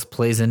Forest Hills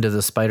plays into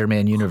the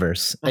Spider-Man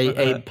universe.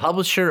 A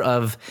publisher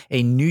of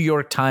a New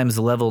York Times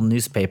level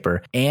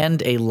newspaper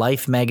and a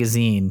Life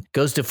magazine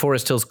goes to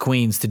Forest Hills,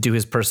 Queens to do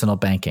his personal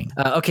banking.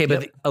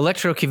 But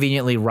Electro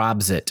conveniently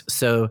robs it.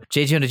 So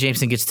J. Jonah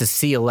Jameson gets to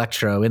see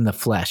Electro in the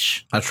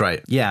flesh. That's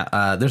right.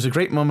 Yeah. There's a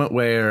great moment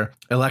where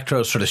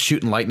Electro's sort of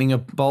shooting lightning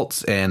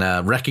bolts and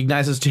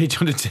recognizes J.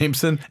 Jonah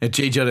Jameson. And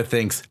J. Jonah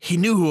thinks, he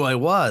knew who I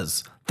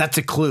was. That's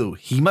a clue.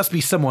 He must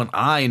be someone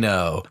I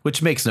know,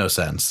 which makes no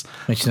sense.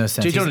 Makes no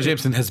sense. J. Jonah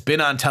Jameson has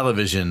been on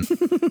television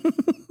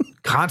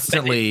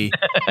constantly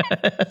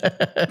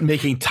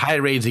making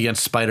tirades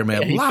against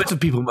Spider-Man. Yeah, Lots of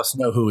people must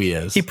know who he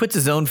is. He puts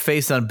his own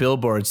face on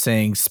billboards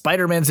saying,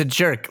 Spider-Man's a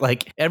jerk.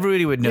 Like,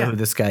 everybody would know who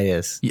this guy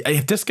is. Yeah,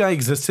 if this guy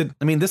existed,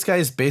 I mean, this guy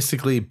is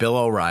basically Bill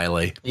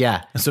O'Reilly.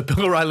 Yeah. And so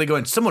Bill O'Reilly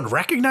going, someone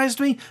recognized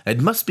me? It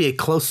must be a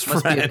close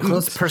friend. Must be a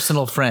close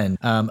personal friend.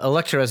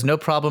 Electro has no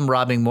problem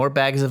robbing more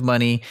bags of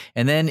money.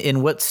 And then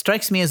in what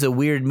strikes me as a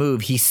weird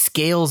move, he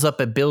scales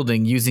up a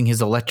building using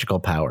his electrical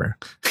power.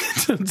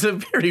 It's a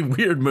very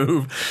weird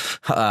move.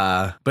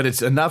 But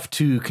it's enough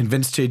to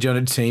convince J.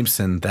 Jonah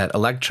Jameson that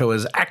Electro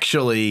is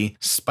actually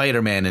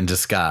Spider-Man in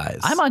disguise.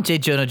 I'm on J.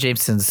 Jonah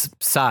Jameson's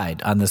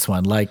side on this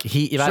one. Like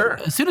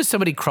as soon as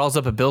somebody crawls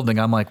up a building,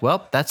 I'm like,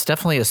 well, that's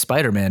definitely a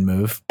Spider-Man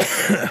move.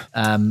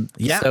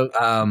 He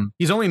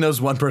only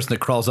knows one person that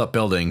crawls up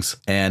buildings,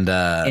 and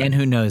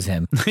who knows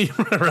him.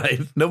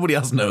 Right. Nobody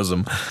else knows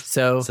him.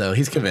 So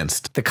he's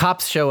convinced. The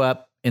cops show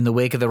up in the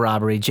wake of the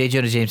robbery. J.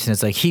 Jonah Jameson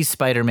is like, he's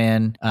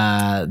Spider-Man.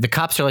 The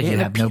cops are like,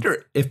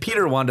 if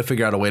Peter wanted to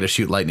figure out a way to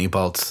shoot lightning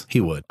bolts, he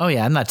would. Oh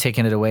yeah, I'm not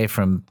taking it away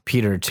from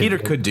Peter. Peter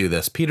could do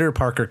this. Peter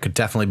Parker could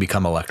definitely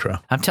become Electro.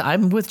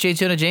 I'm with J.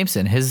 Jonah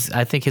Jameson.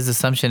 I think his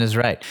assumption is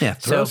right. Yeah,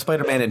 throw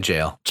Spider-Man in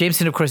jail.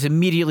 Jameson, of course,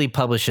 immediately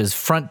publishes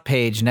front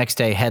page next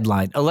day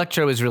headline: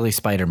 Electro is really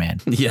Spider-Man.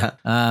 Yeah.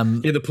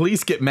 The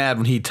police get mad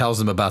when he tells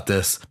them about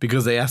this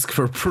because they ask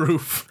for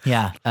proof.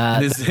 Yeah.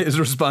 And his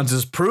response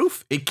is,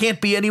 proof? It can't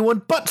be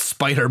anyone but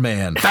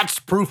Spider-Man. That's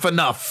proof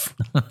enough.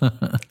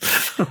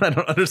 I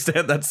don't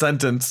understand that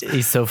sentence.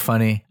 He's so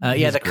funny.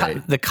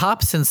 The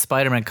cops in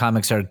Spider-Man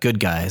comics are good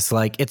guys.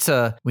 Like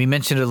we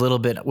mentioned it a little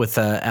bit with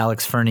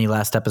Alex Fernie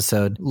last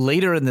episode.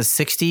 Later in the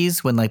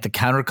 60s, when like the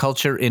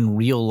counterculture in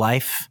real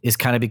life is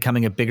kind of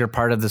becoming a bigger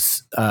part of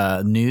this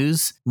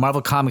news,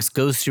 Marvel Comics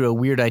goes through a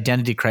weird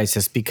identity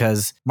crisis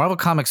because Marvel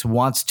Comics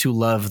wants to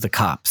love the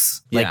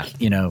cops. They're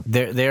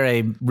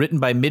written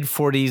by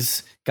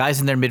mid-40s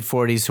guys in their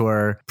mid-40s who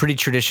are pretty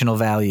traditional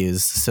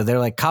values. So they're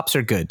like, cops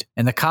are good.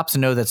 And the cops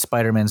know that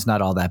Spider-Man's not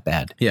all that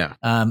bad. Yeah.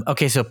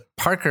 So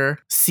Parker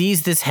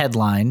sees this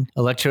headline,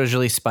 Electro is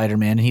really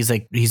Spider-Man, and he's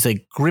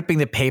like gripping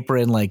the paper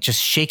and like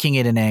just shaking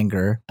it in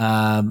anger.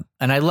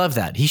 And I love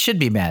that. He should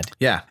be mad.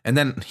 Yeah. And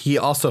then he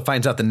also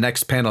finds out the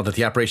next panel that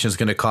the operation is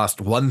going to cost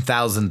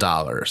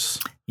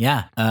 $1,000.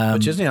 Yeah.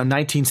 Which is,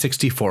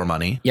 1964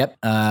 money. Yep.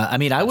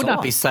 I would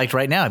not be psyched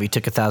right now if you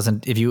took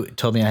if you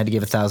told me I had to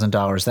give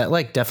 $1,000. That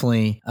like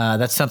definitely,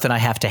 that's something I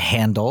have to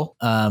handle.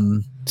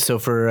 So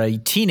for a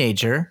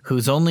teenager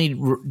whose only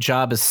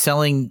job is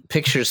selling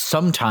pictures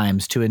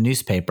sometimes to a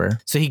newspaper,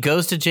 so he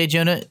goes to J.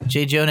 Jonah,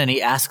 and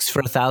he asks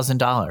for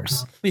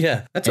 $1,000.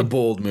 Yeah, that's a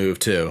bold move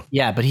too.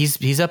 Yeah, but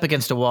he's up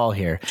against a wall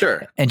here.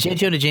 Sure. And J.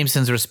 Jonah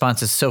Jameson's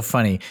response is so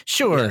funny.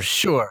 Sure.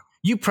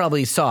 You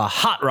probably saw a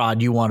hot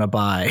rod you want to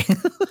buy.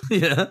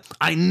 Yeah.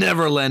 I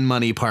never lend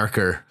money,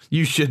 Parker.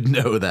 You should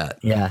know that.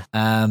 Yeah.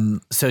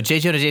 So J.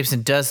 Jonah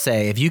Jameson does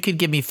say, if you could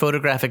give me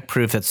photographic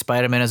proof that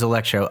Spider-Man is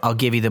Electro, I'll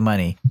give you the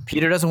money.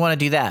 Peter doesn't want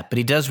to do that, but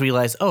he does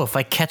realize, if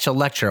I catch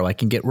Electro, I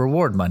can get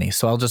reward money.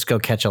 So I'll just go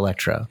catch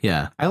Electro.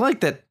 Yeah. I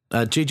like that.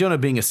 J. Jonah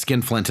being a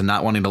skinflint and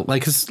not wanting to,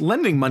 because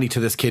lending money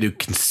to this kid who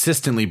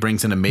consistently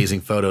brings in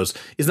amazing photos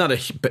is not a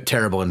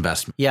terrible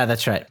investment. Yeah,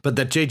 that's right. But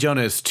that J.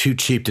 Jonah is too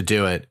cheap to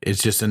do it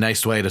is just a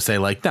nice way to say,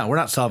 like, no, we're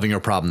not solving your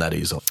problem that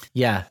easily.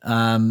 Yeah.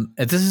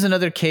 This is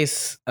another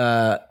case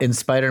in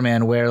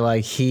Spider-Man where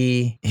like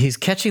he's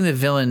catching the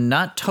villain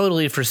not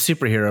totally for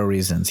superhero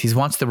reasons. He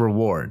wants the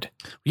reward.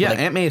 Yeah,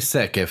 Aunt May is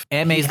sick. If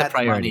Aunt May is the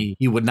priority, money,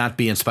 he would not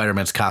be in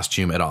Spider-Man's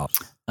costume at all.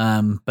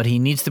 But he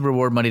needs the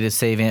reward money to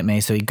save Aunt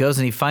May. So he goes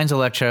and he finds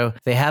Electro.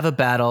 They have a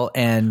battle.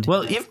 And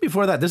well, even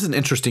before that, this is an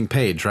interesting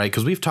page, right?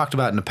 Because we've talked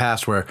about in the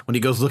past where when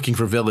he goes looking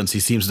for villains, he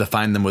seems to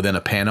find them within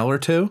a panel or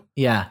two.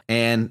 Yeah.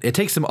 And it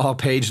takes him all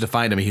page to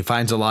find them. He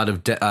finds a lot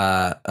of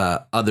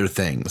other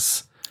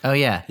things. Oh,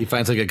 yeah. He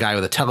finds like a guy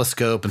with a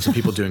telescope and some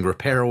people doing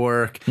repair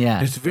work. Yeah.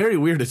 And it's very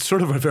weird. It's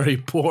sort of a very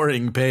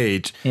boring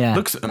page. Yeah. It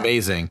looks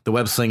amazing. The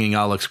web slinging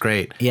all looks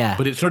great. Yeah.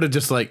 But it's sort of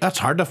just like, that's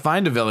hard to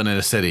find a villain in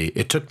a city.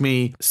 It took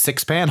me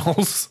 6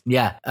 panels.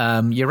 Yeah.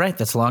 You're right.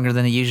 That's longer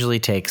than it usually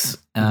takes.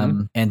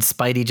 And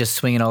Spidey just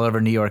swinging all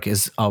over New York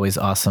is always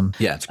awesome.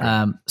 Yeah, it's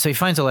great. So he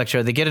finds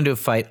Electro. They get into a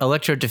fight.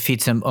 Electro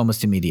defeats him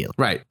almost immediately.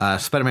 Right.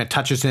 Spider-Man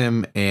touches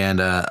him, and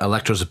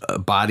Electro's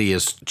body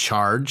is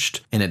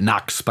charged, and it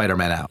knocks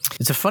Spider-Man out.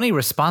 It's a funny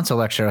response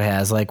Electro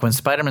has. Like when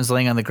Spider-Man's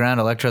laying on the ground,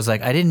 Electro's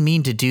like, I didn't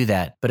mean to do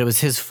that, but it was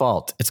his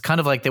fault. It's kind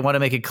of like they want to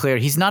make it clear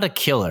he's not a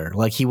killer.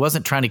 Like he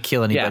wasn't trying to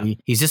kill anybody. Yeah.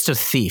 He's just a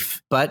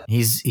thief. But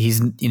he's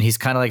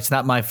kind of like, it's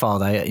not my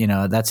fault.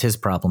 That's his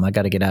problem. I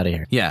got to get out of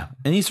here. Yeah.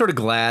 And he's sort of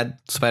glad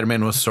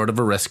Spider-Man was sort of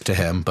a risk to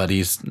him, but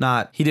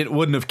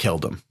wouldn't have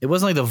killed him. It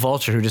wasn't like the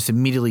Vulture who just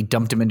immediately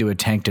dumped him into a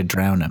tank to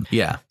drown him.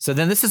 Yeah. So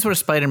then this is where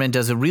Spider-Man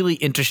does a really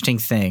interesting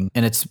thing,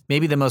 and it's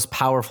maybe the most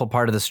powerful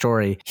part of the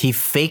story. He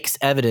fakes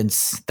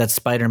evidence that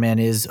Spider-Man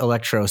is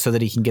Electro so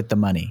that he can get the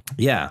money.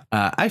 Yeah.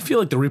 I feel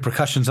like the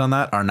repercussions on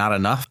that are not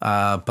enough,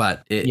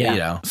 but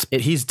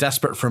he's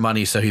desperate for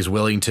money, so he's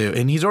willing to,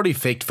 and he's already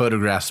faked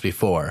photographs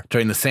before.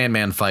 During the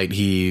Sandman fight,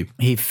 he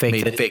made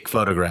fake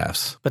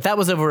photographs. But that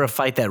was over a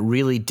fight that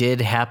really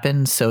did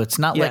happen, so it's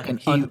not like an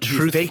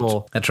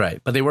untruthful... That's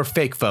right. But they were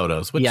fake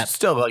photos, which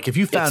still, like, if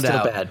you found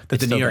out that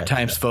the New York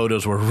Times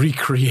photos were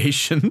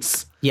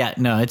recreations... Yeah,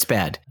 no, it's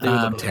bad. They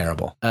would look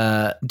terrible.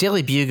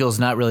 Daily Bugle's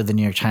not really the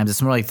New York Times.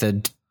 It's more like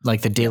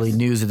the Daily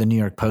News or the New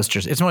York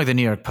Posters. It's more like the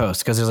New York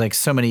Post because there's like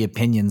so many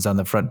opinions on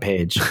the front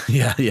page.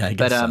 yeah, I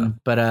guess so.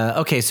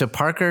 Okay, so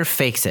Parker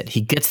fakes it. He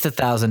gets the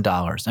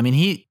 $1,000. I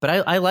mean,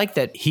 I like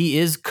that he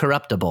is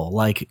corruptible.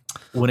 Like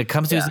when it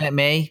comes to his Aunt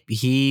May,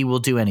 he will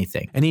do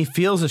anything. And he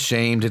feels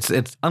ashamed.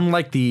 It's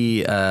unlike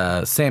the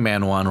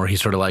Sandman one where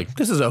he's sort of like,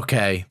 this is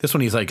okay. This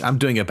one he's like, I'm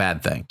doing a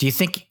bad thing. Do you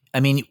think... I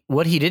mean,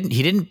 he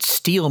didn't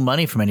steal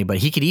money from anybody.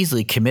 He could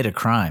easily commit a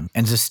crime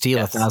and just steal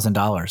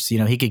 $1,000. You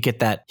know, he could get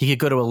that. He could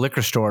go to a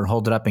liquor store and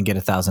hold it up and get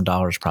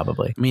 $1,000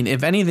 probably. I mean,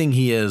 if anything,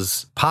 he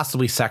is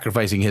possibly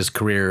sacrificing his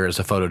career as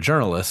a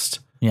photojournalist.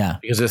 Yeah,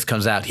 because this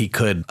comes out, he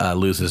could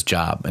lose his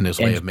job and his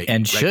way of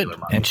making regular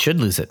money. And should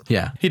lose it.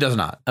 Yeah, he does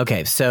not.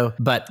 Okay, so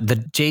but the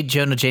J.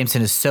 Jonah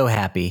Jameson is so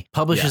happy,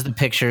 publishes the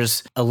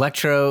pictures.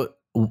 Electro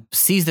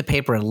sees the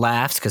paper and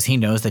laughs because he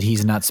knows that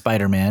he's not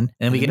Spider-Man.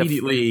 And we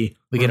immediately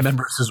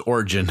remembers his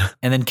origin.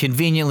 And then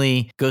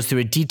conveniently goes through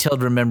a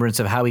detailed remembrance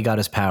of how he got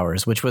his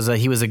powers, which was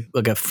he was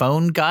a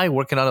phone guy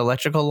working on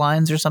electrical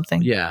lines or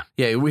something. Yeah.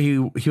 He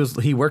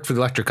worked for the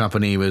electric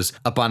company. He was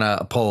up on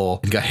a pole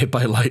and got hit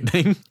by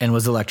lightning. And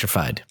was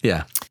electrified.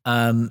 Yeah.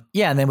 And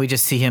then we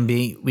just see him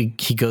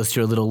he goes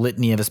through a little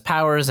litany of his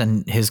powers,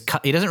 and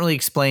he doesn't really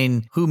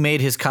explain who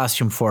made his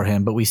costume for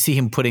him, but we see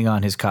him putting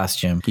on his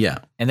costume. Yeah.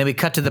 And then we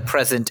cut to the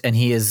present, and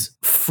he is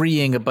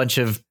freeing a bunch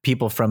of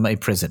people from a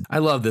prison. I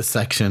love this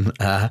section.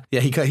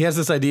 He has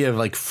this idea of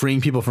like freeing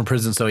people from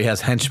prison, so he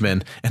has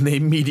henchmen, and they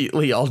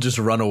immediately all just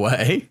run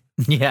away.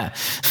 Yeah.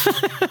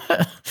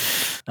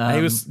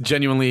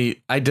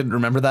 I didn't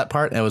remember that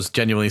part. I was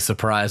genuinely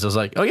surprised. I was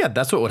like, oh yeah,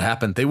 that's what would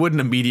happen. They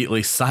wouldn't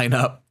immediately sign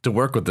up to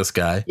work with this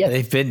guy. Yeah,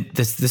 they've been,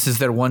 this is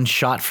their one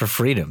shot for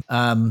freedom.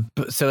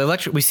 So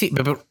Electro,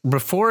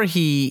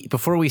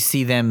 before we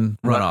see them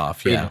run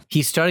off,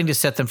 he's starting to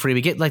set them free.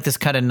 We get like this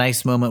kind of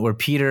nice moment where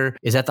Peter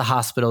is at the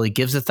hospital. He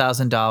gives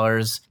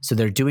 $1,000. So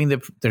they're going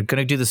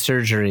to do the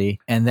surgery.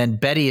 And then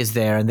Betty is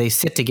there, and they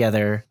sit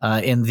together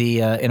in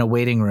a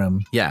waiting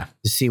room. Yeah.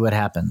 To see what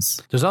happens.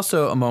 There's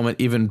also a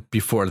moment even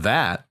before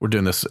that, we're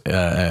doing this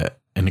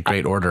in a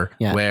great order,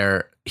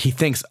 where he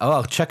thinks, oh,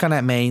 I'll check on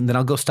Aunt May, and then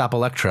I'll go stop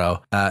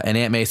Electro. And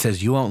Aunt May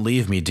says, you won't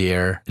leave me,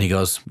 dear. And he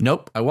goes,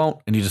 nope, I won't.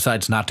 And he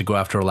decides not to go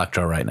after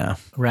Electro right now.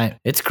 Right.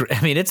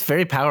 It's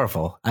very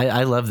powerful.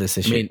 I love this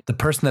issue. I mean, the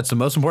person that's the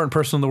most important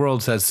person in the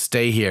world says,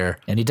 stay here.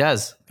 And he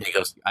does. And he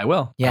goes, I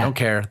will. Yeah. I don't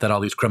care that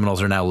all these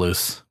criminals are now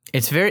loose.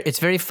 It's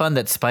very fun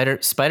that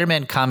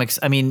Spider-Man comics,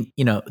 I mean,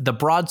 you know, the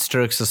broad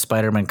strokes of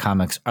Spider-Man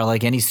comics are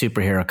like any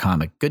superhero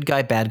comic. Good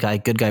guy, bad guy,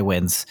 good guy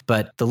wins.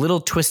 But the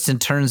little twists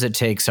and turns it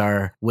takes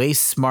are way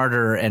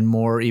smarter and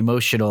more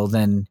emotional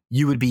than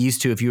you would be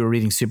used to if you were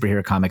reading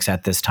superhero comics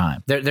at this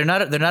time. They're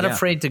not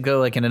afraid to go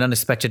like in an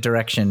unexpected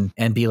direction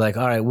and be like,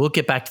 all right, we'll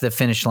get back to the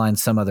finish line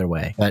some other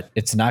way. But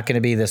it's not going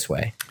to be this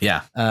way.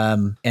 Yeah.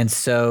 And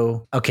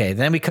so, okay,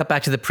 then we cut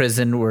back to the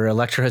prison where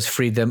Electro has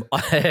freed them.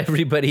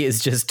 Everybody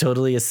is just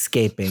totally escaping.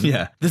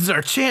 Yeah. This is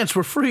our chance.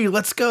 We're free.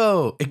 Let's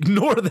go.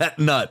 Ignore that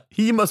nut.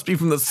 He must be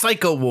from the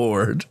psycho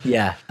ward.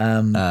 Yeah.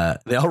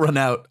 They all run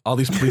out. All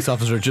these police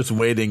officers are just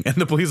waiting, and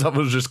the police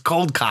officers just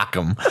cold cock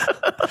them.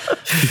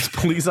 These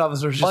police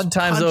officers just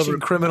punching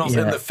criminals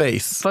in the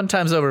face. Fun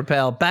times over,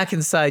 pal. Back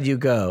inside you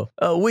go.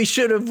 We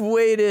should have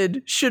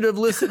waited. Should have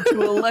listened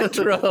to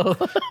Electro.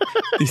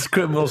 These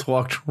criminals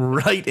walked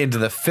right into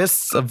the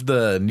fists of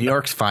the New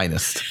York's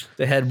finest.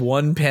 They had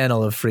one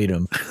panel of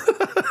freedom.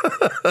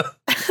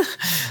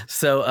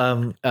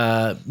 So,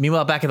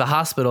 meanwhile, back at the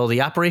hospital,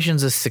 the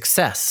operation's a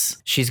success.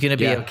 She's going to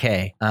be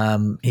okay.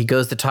 He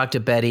goes to talk to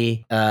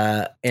Betty,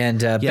 and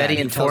Betty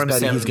informs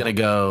him he's going to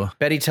go.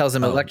 Betty tells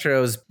him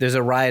there's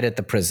a riot at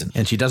the prison.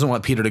 And she doesn't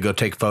want Peter to go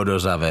take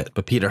photos of it,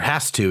 but Peter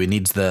has to. He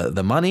needs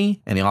the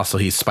money, and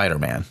he's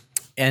Spider-Man.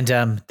 And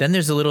then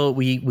there's a little,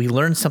 we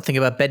learned something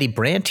about Betty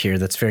Brant here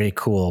that's very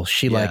cool.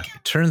 She like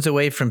turns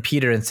away from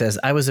Peter and says,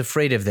 I was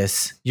afraid of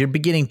this. You're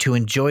beginning to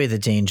enjoy the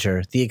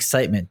danger, the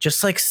excitement,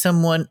 just like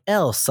someone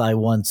else I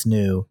once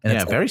knew. And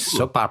Yeah, it's very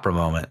soap opera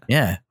moment.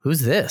 yeah.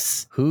 Who's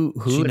this? Who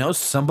She knows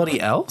somebody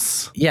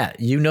else? Yeah,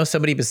 you know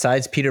somebody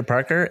besides Peter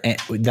Parker, and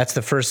that's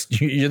the first.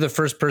 You're the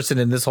first person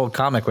in this whole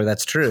comic where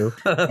that's true.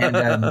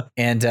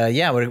 And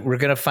yeah, we're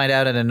gonna find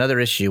out in another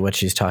issue what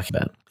she's talking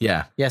about.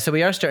 Yeah. Yeah, so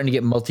we are starting to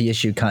get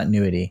multi-issue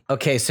continuity.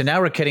 Okay, so now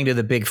we're getting to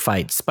the big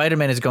fight.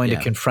 Spider-Man is going to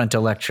confront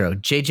Electro.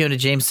 J. Jonah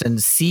Jameson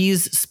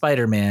sees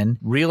Spider-Man,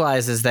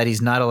 realizes that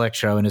he's not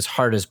Electro, and his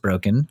heart is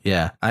broken.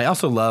 Yeah. I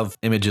also love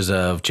images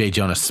of J.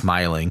 Jonah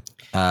smiling.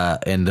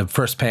 In the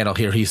first panel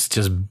here, he's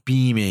just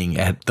beaming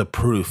at the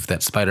proof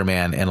that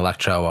Spider-Man and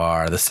Electro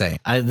are the same.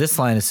 This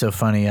line is so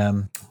funny.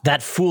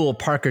 That fool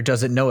Parker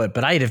doesn't know it,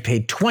 but I'd have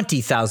paid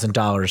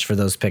 $20,000 for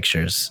those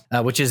pictures,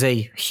 which is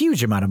a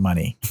huge amount of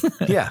money.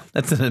 Yeah,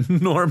 that's an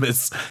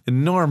enormous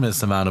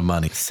amount of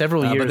money.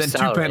 Several years But then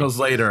salary. 2 panels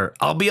later,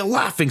 I'll be a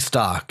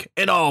laughingstock,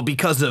 and all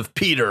because of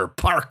Peter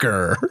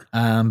Parker.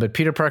 But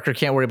Peter Parker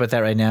can't worry about that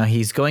right now.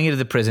 He's going into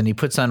the prison. He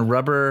puts on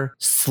rubber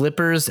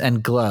slippers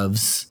and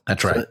gloves.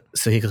 That's right.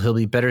 So he'll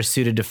be better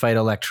suited to fight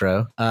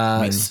Electro.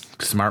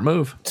 Smart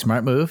move.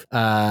 Smart move.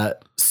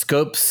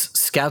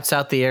 Scouts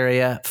out the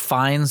area,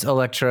 finds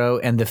Electro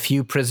and the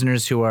few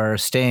prisoners who are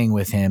staying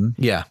with him.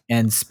 Yeah.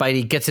 And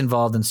Spidey gets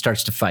involved and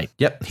starts to fight.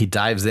 Yep. He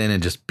dives in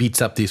and just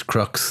beats up these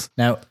crooks.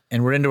 Now,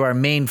 and we're into our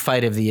main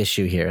fight of the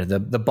issue here, the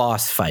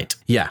boss fight.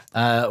 Yeah.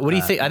 What do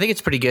you think? I think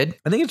it's pretty good.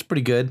 I think it's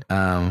pretty good.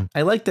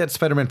 I like that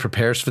Spider-Man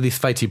prepares for these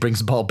fights. He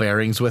brings ball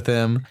bearings with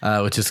him,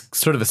 which is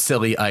sort of a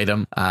silly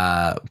item,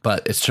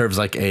 but it serves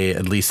like a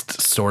at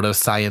least sort of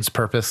science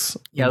purpose.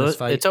 Yeah, in this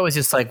fight. it's always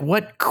just like,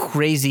 what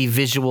crazy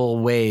visual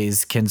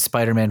ways can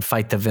Spider-Man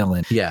fight the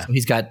villain? Yeah. So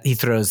he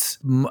throws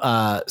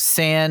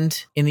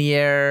sand in the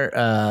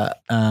air.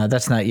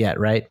 That's not yet,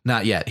 right?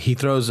 Not yet. He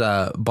throws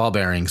ball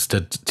bearings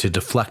to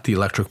deflect the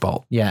electric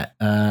bolt. Yeah.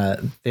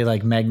 They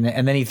like magnet,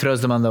 and then he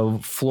throws them on the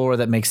floor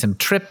that makes him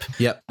trip.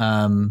 Yep.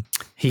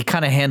 He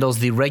kind of handles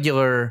the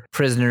regular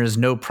prisoners,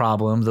 no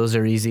problem. Those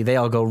are easy. They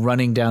all go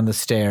running down the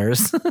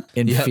stairs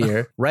in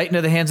fear, right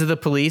into the hands of the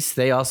police.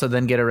 They also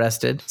then get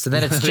arrested. So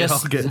then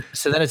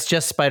it's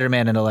just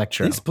Spider-Man and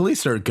Electro. These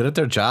police are good at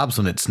their jobs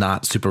when it's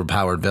not super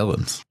powered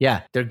villains.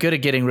 Yeah, they're good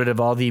at getting rid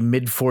of all the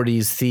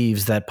mid-40s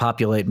thieves that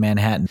populate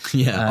Manhattan.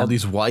 Yeah, all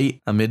these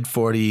white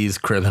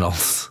mid-40s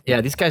criminals.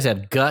 Yeah, these guys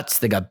have guts.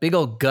 They got big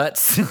old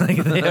guts. Like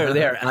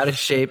they are out of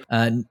shape.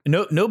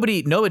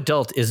 No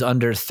adult is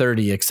under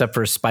 30 except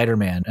for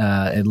Spider-Man.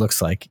 It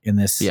looks like in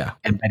this. Yeah.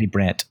 And Betty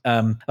Brant.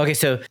 Okay,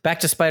 so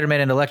back to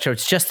Spider-Man and Electro.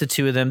 It's just the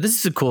two of them. This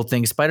is a cool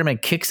thing. Spider-Man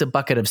kicks a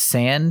bucket of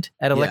sand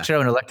at Electro,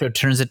 and Electro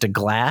turns it to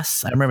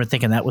glass. I remember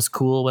thinking that was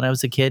cool when I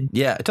was a kid.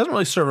 Yeah, it doesn't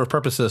really serve a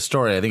purpose of the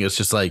story. I think it's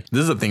just like,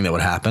 this is a thing that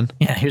would happen.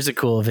 Yeah, here's a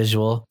cool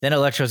visual. Then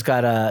Electro's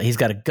got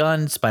a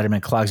gun.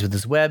 Spider-Man clogs with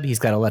his web. He's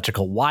got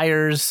electrical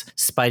wires.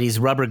 Spidey's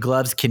rubber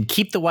gloves can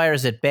keep the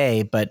wires at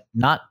bay, but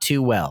not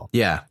too well.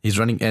 Yeah, he's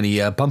running and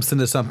he bumps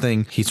into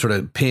something. He's sort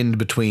of pinned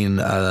between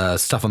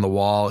stuff on the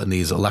wall and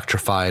these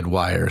electrified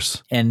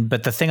wires.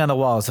 But the thing on the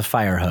wall is a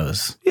fire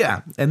hose.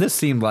 Yeah, and this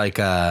seemed like,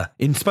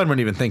 and Spider-Man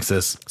even thinks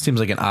this, seems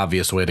like an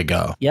obvious way to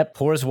go. Yep,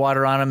 pours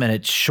water on him and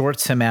it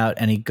shorts him out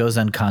and he goes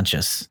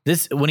unconscious.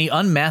 When he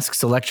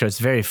unmasks Electro, it's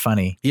very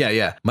funny.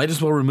 Yeah. Might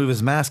as well remove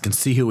his mask and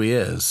see who he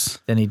is.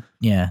 Then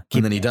and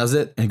then he does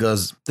it and he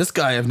goes, this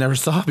guy I've never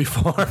saw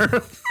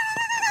before.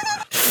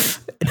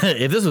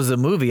 If this was a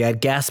movie, I'd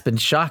gasp in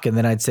shock and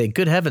then I'd say,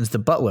 good heavens, the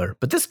butler.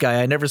 But this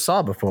guy I never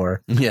saw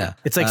before. Yeah.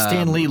 It's like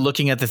Stan Lee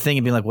looking at the thing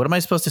and being like, what am I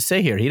supposed to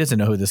say here? He doesn't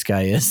know who this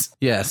guy is.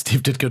 Yeah,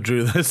 Steve Ditko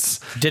drew this.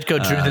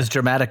 Ditko drew this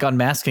dramatic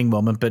unmasking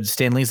moment, but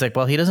Stan Lee's like,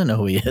 well, he doesn't know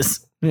who he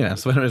is. Yeah,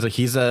 so anyways, like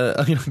he's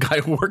a guy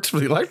who works for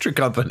the electric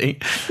company.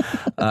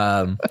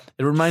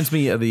 It reminds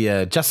me of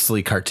the Justice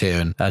League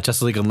cartoon.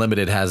 Justice League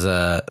Unlimited has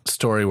a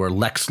story where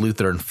Lex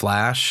Luthor and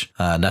Flash,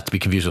 not to be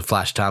confused with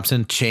Flash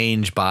Thompson,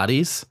 change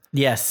bodies.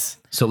 Yes.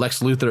 So Lex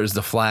Luthor is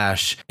the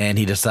Flash, and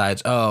he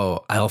decides,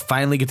 oh, I'll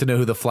finally get to know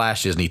who the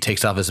Flash is. And he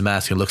takes off his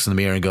mask and looks in the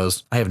mirror and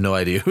goes, I have no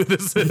idea who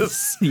this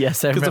is.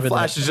 Yes, I remember Because the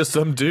Flash is just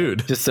some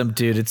dude. Just some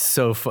dude. It's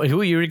so funny. Who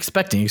are you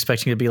expecting? You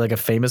expecting to be like a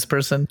famous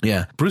person?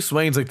 Yeah. Bruce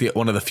Wayne's like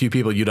one of the few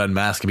people you'd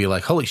unmask and be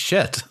like, holy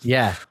shit.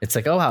 Yeah. It's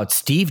like, oh, wow, it's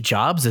Steve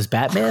Jobs as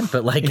Batman?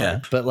 But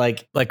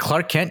like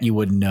Clark Kent, you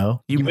wouldn't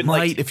know. You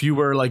might if you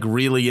were like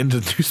really into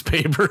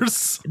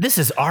newspapers. This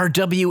is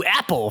R.W.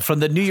 Apple from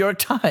the New York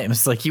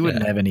Times. Like you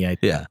wouldn't have any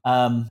idea.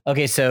 Yeah.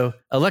 Okay, so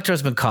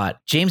Electro's been caught.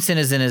 Jameson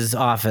is in his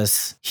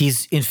office.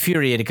 He's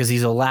infuriated because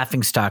he's a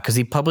laughingstock because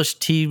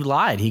he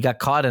lied. He got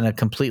caught in a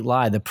complete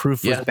lie. The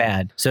proof was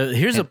bad. So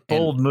here's a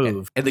bold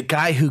move. And the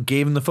guy who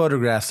gave him the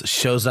photographs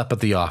shows up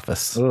at the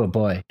office. Oh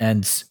boy.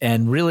 And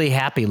really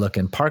happy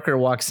looking. Parker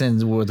walks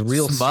in with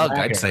real smug.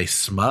 swagger. I'd say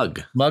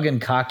smug. Smug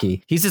and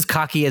cocky. He's as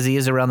cocky as he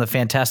is around the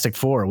Fantastic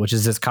Four, which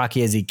is as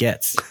cocky as he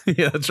gets.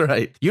 Yeah, that's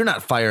right. You're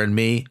not firing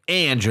me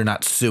and you're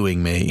not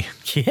suing me.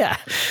 Yeah.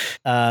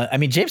 I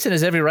mean, Jameson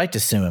Jameson has every right to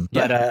sue him.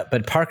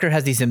 But Parker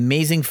has these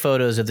amazing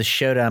photos of the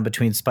showdown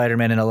between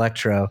Spider-Man and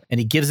Electro, and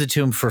he gives it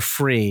to him for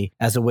free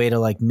as a way to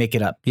like make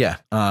it up. Yeah.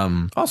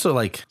 Also,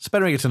 like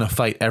Spider-Man gets in a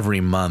fight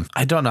every month.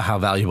 I don't know how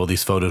valuable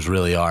these photos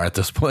really are at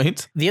this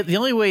point. The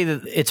only way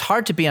that it's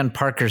hard to be on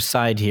Parker's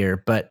side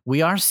here, but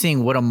we are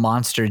seeing what a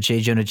monster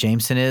J. Jonah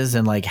Jameson is,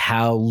 and like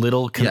how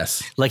little.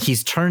 Like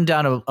he's turned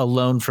down a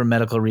loan for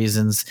medical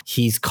reasons.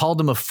 He's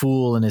called him a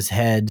fool in his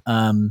head.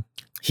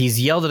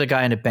 He's yelled at a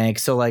guy in a bank.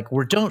 So like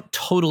we don't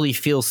totally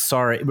feel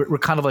sorry. We're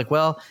kind of like,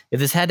 well, if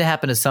this had to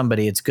happen to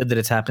somebody, it's good that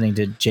it's happening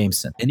to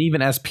Jameson. And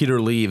even as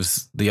Peter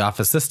leaves the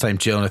office this time,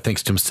 Jonah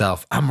thinks to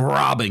himself, I'm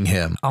robbing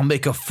him. I'll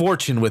make a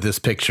fortune with his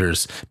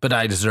pictures, but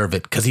I deserve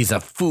it because he's a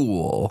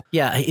fool.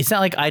 Yeah, it's not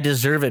like I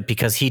deserve it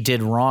because he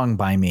did wrong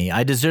by me.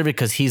 I deserve it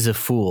because he's a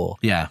fool.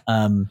 Yeah.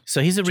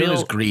 So he's a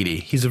Jonah's greedy.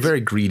 He's a very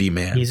greedy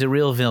man. He's a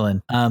real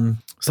villain.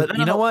 But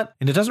you know what?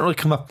 And it doesn't really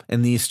come up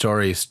in these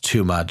stories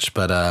too much,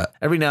 but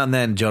every now and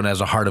then Jonah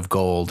has a heart of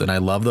gold, and I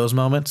love those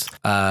moments.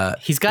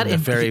 He's got in the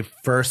very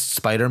first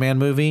Spider-Man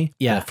movie,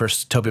 the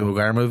first Tobey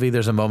Maguire movie.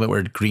 There's a moment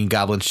where Green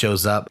Goblin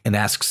shows up and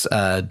asks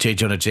J.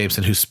 Jonah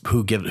Jameson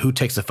who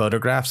takes the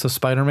photographs of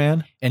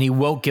Spider-Man, and he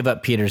won't give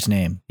up Peter's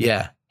name.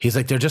 Yeah. He's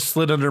like, they're just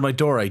slid under my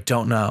door. I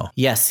don't know.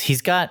 Yes,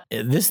 he's got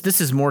this. This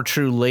is more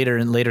true later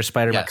in later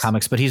Spider-Man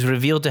comics, but he's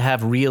revealed to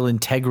have real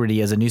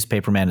integrity as a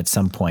newspaperman at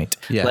some point.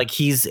 Yeah. Like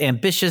he's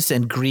ambitious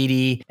and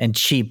greedy and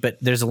cheap, but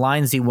there's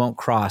lines he won't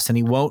cross, and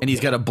he won't. And he's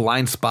got a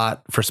blind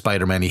spot for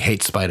Spider-Man. He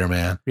hates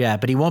Spider-Man. Yeah,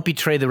 but he won't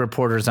betray the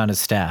reporters on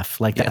his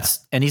staff. Like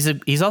that's, and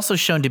he's also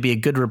shown to be a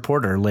good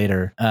reporter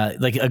later,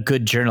 like a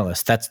good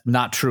journalist. That's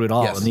not true at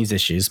all in these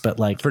issues, but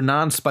like for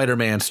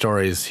non-Spider-Man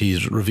stories,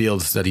 he's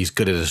revealed that he's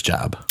good at his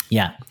job.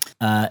 Yeah.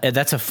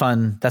 That's a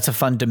fun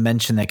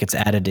dimension that gets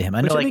added to him.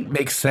 I think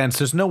makes sense.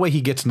 There's no way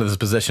he gets into this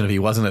position if he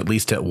wasn't at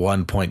least at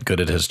one point good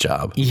at his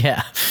job.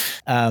 Yeah.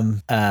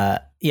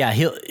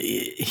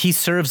 He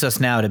serves us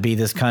now to be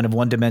this kind of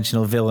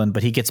one-dimensional villain,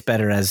 but he gets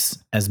better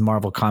as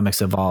Marvel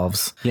Comics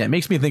evolves. Yeah, it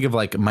makes me think of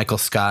like Michael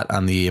Scott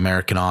on The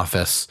American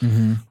Office,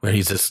 where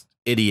he's this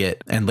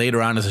idiot, and later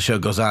on as the show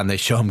goes on, they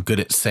show him good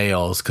at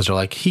sales because they're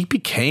like, he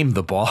became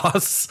the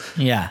boss.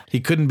 Yeah, he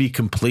couldn't be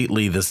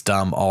completely this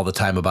dumb all the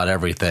time about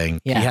everything.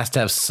 He has to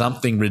have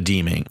something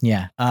redeeming.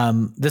 Yeah.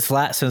 The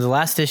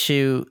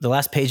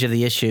last page of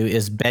the issue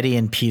is Betty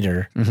and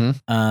Peter.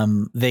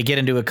 They get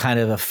into a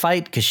kind of a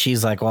fight because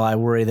she's like, well, I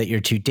worry that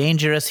you're too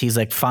dangerous. He's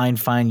like, fine,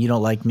 you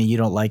don't like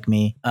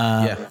me.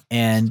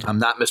 And I'm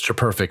not Mr.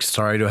 Perfect.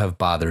 Sorry to have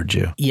bothered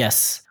you.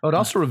 Yes. Oh, it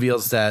also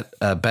reveals that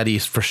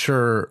Betty's for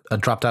sure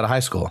dropped out of high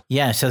school.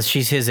 Yeah, so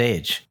she's his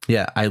age.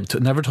 Yeah, I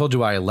never told you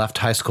why I left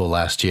high school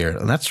last year,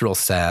 and that's real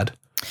sad.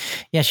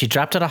 Yeah, she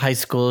dropped out of high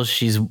school.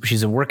 She's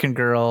a working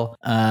girl.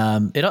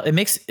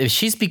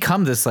 She's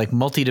become this like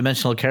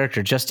multi-dimensional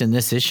character just in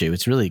this issue.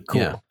 It's really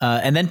cool. Yeah.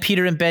 And then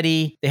Peter and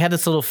Betty, they have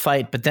this little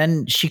fight, but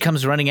then she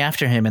comes running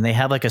after him and they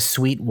have like a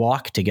sweet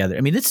walk together.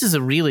 I mean, this is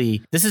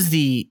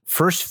the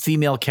first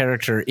female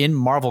character in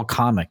Marvel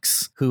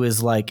Comics who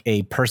is like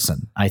a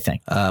person, I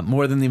think.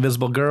 More than the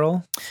Invisible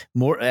Girl?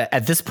 More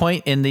at this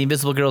point in the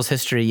Invisible Girl's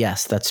history,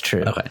 yes, that's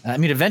true. Okay. I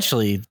mean,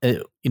 eventually,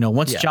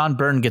 once John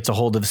Byrne gets a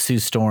hold of Sue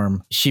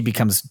Storm, she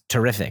becomes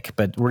terrific.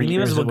 But the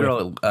Invisible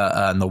Girl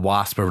and the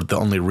Wasp are the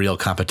only real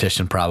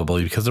competition,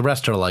 probably, because the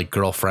rest are like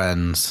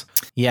girlfriends.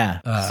 Yeah.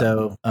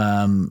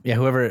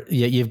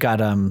 You've got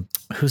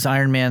who's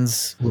Iron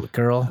Man's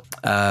girl?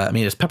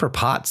 It's Pepper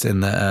Potts in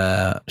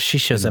the she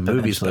shows up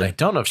movies, but I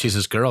don't know if she's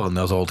his girl in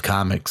those old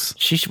comics.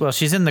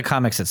 She's in the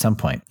comics at some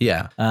point.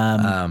 Yeah.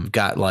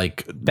 Got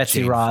like Betsy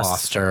Jane Ross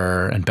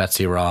Foster and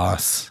Betsy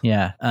Ross.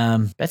 Yeah.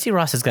 Betsy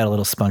Ross has got a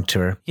little spunk to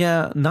her.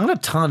 Yeah, not a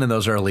ton in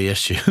those early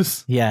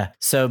issues. Yeah.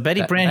 So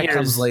Betty Brant here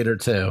comes later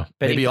too.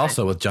 Maybe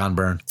also with John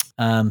Byrne.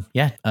 The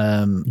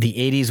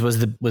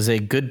 80s was a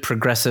good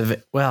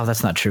progressive. Well,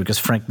 that's not true because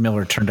Frank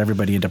Miller turned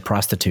everybody into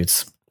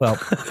prostitutes. Well,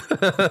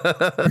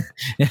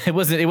 it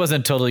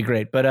wasn't totally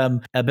great,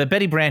 but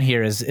Betty Brant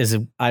here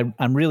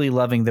I'm really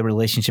loving the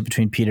relationship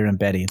between Peter and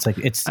Betty.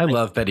 I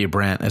love Betty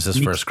Brant as his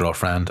first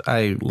girlfriend.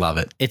 I love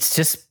it. It's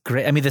just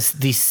great. I mean,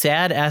 these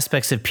sad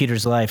aspects of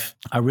Peter's life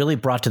are really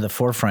brought to the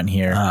forefront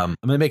here. I'm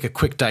going to make a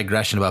quick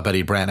digression about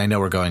Betty Brant. I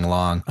know we're going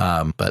long,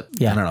 but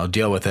I don't know.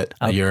 Deal with it.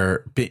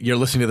 You're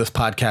listening to this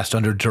podcast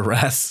under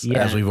duress,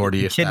 as we've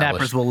already established.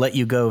 Kidnappers will let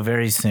you go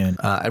very soon.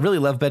 I really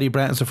love Betty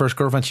Brant as the first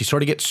girlfriend. She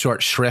sort of gets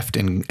short shrift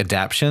in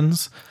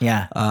adaptions.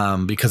 Yeah.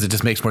 Because it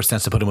just makes more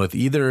sense to put him with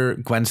either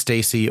Gwen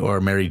Stacy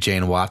or Mary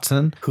Jane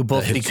Watson, who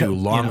both his two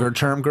longer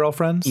term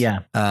girlfriends. Yeah.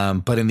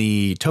 But in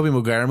the Tobey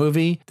Maguire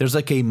movie, there's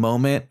like a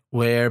moment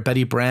where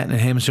Betty Brant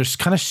and him just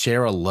kind of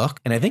share a look.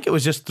 And I think it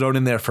was just thrown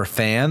in there for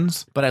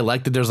fans, but I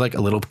like that there's like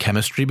a little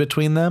chemistry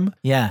between them.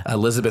 Yeah.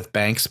 Elizabeth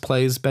Banks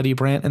plays Betty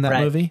Brant in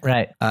that movie.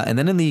 Right. And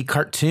then in the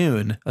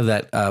cartoon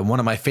that one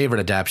of my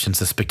favorite adaptions,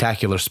 The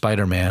Spectacular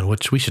Spider-Man,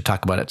 which we should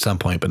talk about at some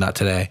point, but not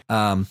today.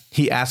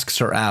 He asks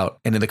her out.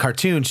 And in the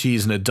cartoon,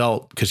 she's an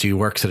adult because she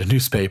works at a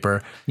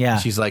newspaper. Yeah.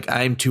 She's like,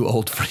 I'm too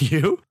old for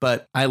you.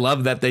 But I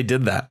love that they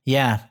did that.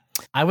 Yeah.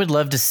 I would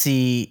love to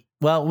see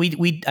Well,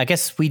 we I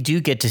guess we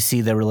do get to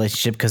see the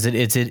relationship because it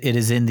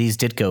is in these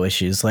Ditko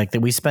issues. Like that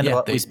we spend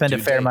a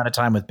fair amount of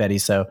time with Betty.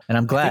 So, and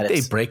I'm glad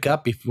they break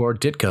up before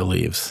Ditko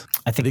leaves.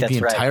 I think the that's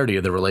right. entirety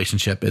of the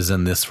relationship is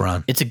in this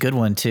run. It's a good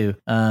one too.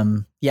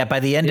 Yeah,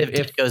 by the end of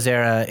Ditko's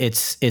era,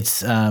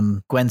 it's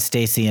Gwen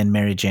Stacy and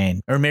Mary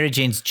Jane, or Mary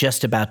Jane's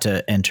just about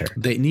to enter.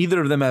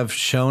 Neither of them have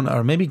shown,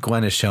 or maybe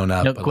Gwen has shown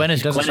up. No, Gwen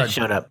has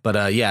shown up.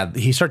 But yeah,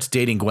 he starts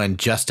dating Gwen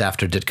just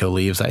after Ditko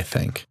leaves, I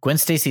think. Gwen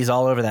Stacy's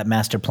all over that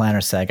Master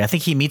Planner saga. I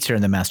think he meets her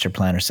in the Master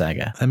Planner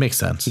saga. That makes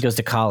sense. He goes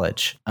to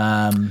college.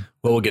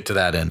 Well, we'll get to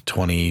that in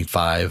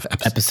 25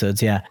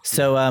 episodes. Yeah.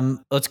 So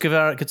let's give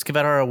out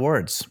our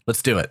awards.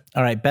 Let's do it.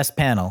 All right, best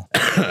panel.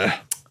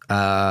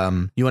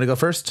 You want to go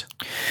first?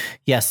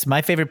 Yes,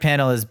 my favorite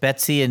panel is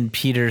Betsy and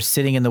Peter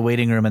sitting in the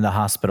waiting room in the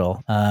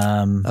hospital.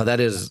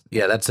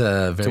 That's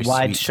a very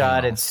wide sweet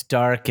shot. panel. It's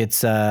dark.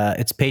 It's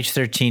page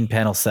 13,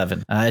 panel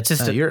 7. It's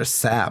just you're a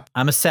sap.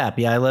 I'm a sap.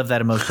 Yeah, I love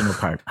that emotional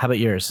part. How about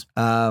yours?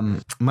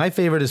 My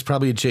favorite is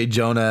probably J.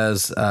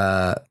 Jonah's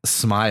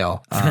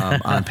smile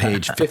on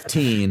page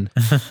 15,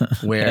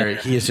 where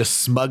he is just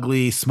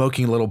smugly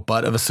smoking a little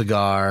butt of a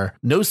cigar.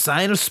 No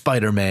sign of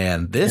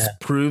Spider-Man. This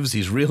proves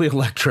he's really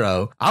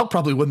Electro. I'll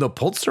probably win the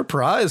Pulitzer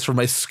Prize for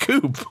my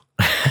scoop.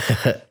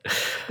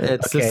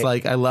 It's just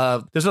like, I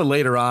love, there's a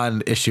later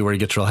on issue where he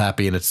gets real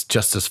happy and it's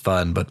just as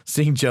fun, but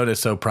seeing Jonah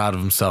so proud of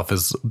himself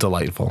is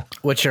delightful.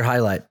 What's your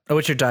highlight? Oh,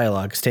 what's your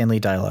dialogue? Stan Lee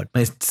dialogue.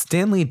 My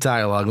Stan Lee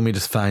dialogue, let me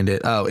just find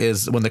it.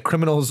 Is when the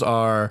criminals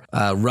are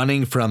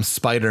running from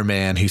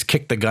Spider-Man, who's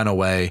kicked the gun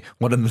away.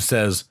 One of them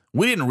says,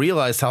 "We didn't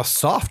realize how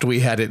soft we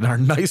had it in our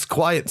nice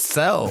quiet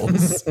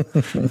cells,"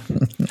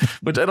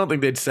 which I don't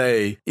think they'd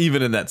say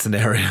even in that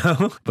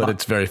scenario, but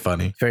it's very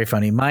funny. Very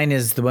funny. Mine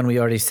is the one we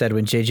already said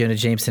when J. Jonah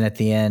Jameson at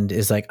the end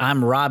is like,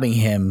 "I'm robbing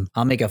him.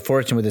 I'll make a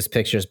fortune with his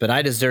pictures, but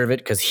I deserve it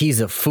because he's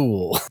a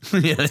fool."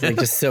 It's like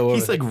just so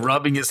he's like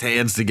rubbing his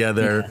hands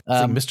together. It's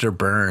like Mr.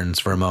 Burns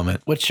for a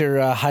moment. What's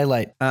your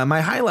highlight?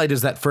 My highlight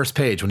is that first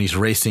page when he's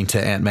racing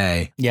to Aunt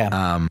May.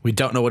 Yeah. We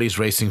don't know what he's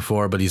racing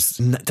for, but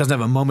doesn't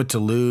have a moment to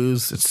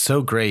lose. It's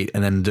so great.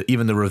 And then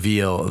even the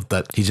reveal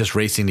that he's just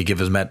racing to give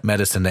his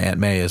medicine to Aunt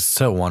May is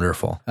so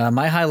wonderful.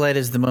 My highlight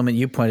is the moment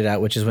you pointed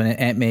out, which is when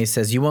Aunt May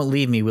says, "You won't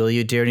leave me, will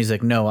you, dear?" And he's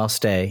like, "No, I'll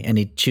stay." And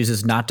he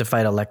chooses not to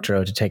fight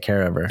Electro to take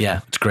care of her.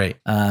 Yeah, it's great.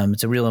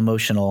 It's a real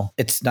emotional.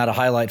 It's not a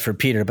highlight for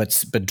Peter,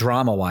 but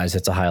drama wise,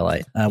 it's a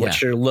highlight.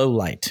 What's your low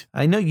light?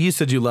 I know you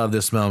said you love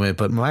this moment,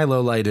 but my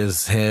low light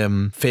is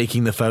him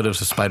faking the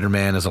photos of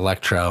Spider-Man as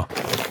Electro.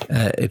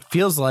 It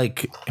feels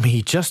like,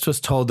 he just was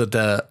told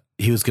that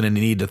he was going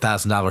to need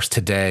 $1,000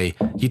 today.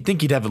 You'd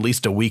think he'd have at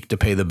least a week to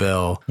pay the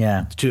bill.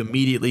 Yeah. To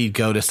immediately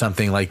go to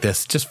something like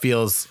this just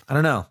feels, I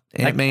don't know.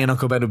 Aunt May and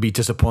Uncle Ben would be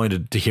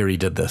disappointed to hear he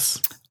did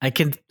this.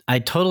 I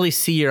totally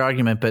see your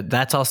argument, but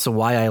that's also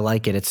why I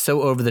like it. It's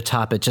so over the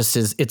top. It just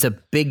is. It's a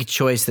big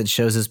choice that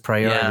shows his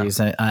priorities.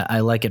 Yeah. I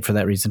like it for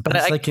that reason. But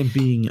it's like him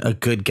being a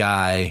good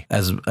guy.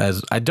 As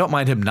I don't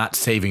mind him not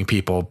saving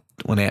people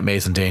when Aunt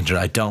May's in danger.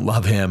 I don't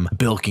love him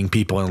bilking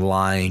people and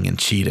lying and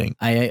cheating.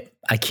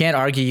 I can't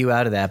argue you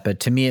out of that,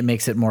 but to me it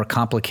makes it more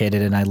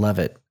complicated, and I love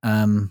it.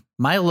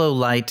 My low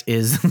light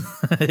is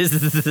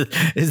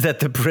that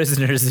the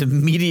prisoners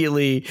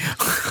immediately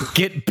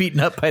get beaten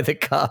up by the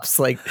cops.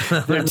 Like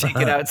they're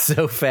taken out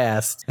so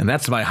fast. And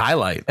that's my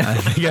highlight. I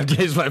think I've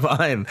changed my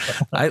mind.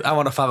 I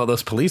want to follow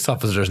those police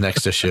officers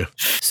next issue.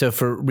 So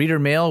for reader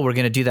mail, we're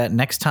going to do that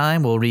next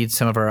time. We'll read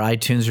some of our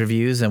iTunes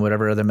reviews and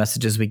whatever other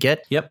messages we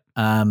get. Yep.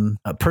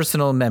 A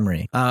personal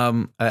memory.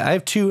 I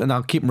have two, and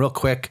I'll keep them real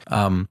quick.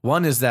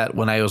 One is that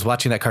when I was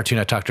watching that cartoon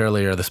I talked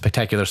earlier, The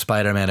Spectacular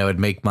Spider-Man, I would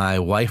make my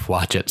wife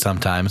watch it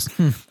sometimes.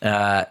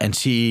 And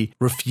she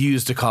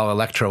refused to call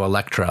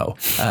Electro.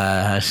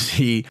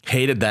 She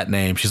hated that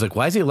name. She's like,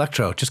 "Why is he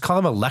Electro? Just call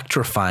him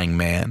Electrifying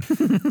Man,"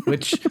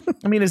 which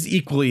is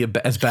equally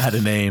as bad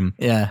a name.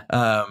 Yeah.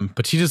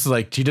 But she just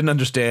she didn't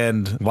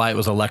understand why it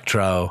was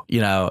Electro.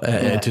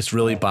 It just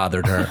really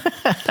bothered her.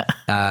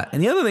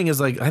 And the other thing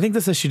is I think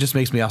this issue just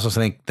makes me also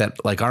think that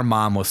our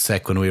mom was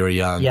sick when we were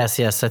young. Yes,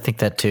 I think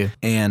that too.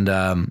 And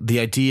the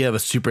idea of a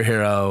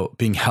superhero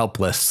being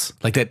helpless,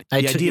 that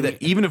idea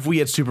that even if we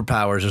had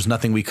superpowers, there's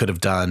nothing we could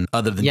have done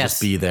other than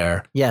just be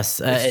there.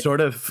 Yes. It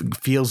sort of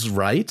feels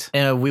right.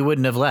 We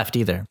wouldn't have left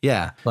either.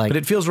 Yeah. But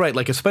it feels right.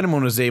 If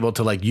Spider-Man was able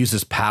to use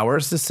his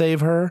powers to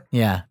save her.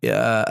 Yeah.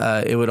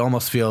 It would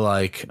almost feel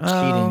like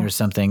cheating or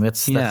something.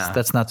 That's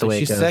not the way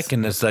it goes. She's sick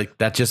and it's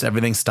that just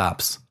everything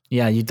stops.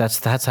 Yeah,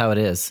 that's how it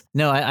is.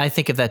 No, I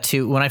think of that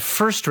too. When I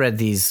first read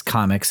these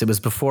comics, it was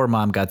before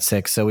Mom got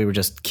sick, so we were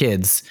just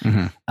kids.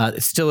 Mm-hmm.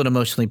 It's still an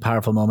emotionally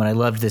powerful moment. I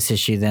loved this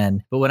issue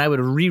then. But when I would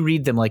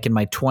reread them in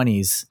my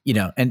 20s,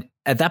 and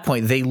at that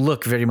point, they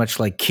look very much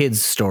like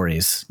kids'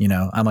 stories,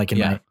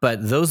 I'm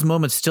but those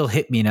moments still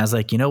hit me. And I was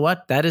like, you know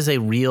what? That is a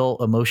real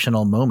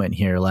emotional moment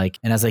here. And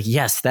I was like,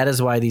 yes, that is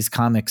why these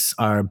comics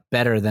are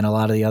better than a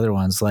lot of the other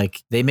ones.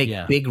 They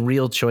make big,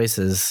 real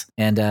choices.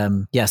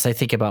 And yes, I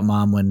think about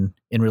Mom when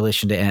in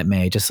relation to Aunt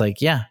May, just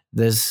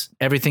there's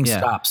everything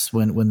stops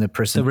when the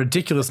person. The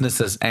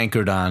ridiculousness is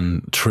anchored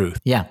on truth.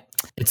 Yeah.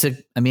 It's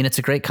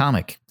a great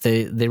comic.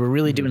 They were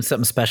really doing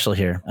something special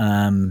here.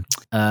 How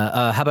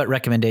about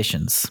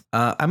recommendations?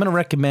 I'm going to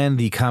recommend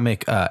the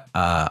comic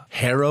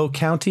Harrow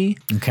County.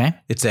 Okay.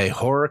 It's a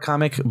horror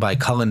comic by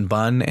Cullen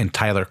Bunn and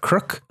Tyler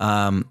Crook.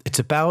 It's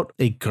about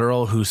a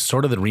girl who's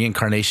sort of the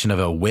reincarnation of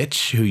a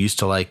witch who used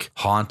to like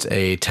haunt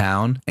a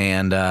town,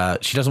 and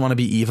she doesn't want to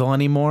be evil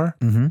anymore,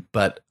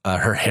 but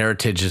her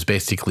heritage is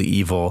basically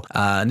evil.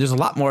 And there's a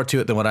lot more to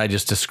it than what I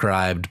just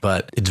described,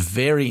 but it's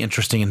very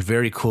interesting and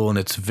very cool, and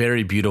it's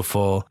very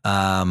beautiful.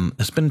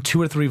 There's been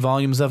 2 or 3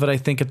 volumes of it, I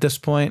think, at this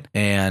point,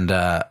 and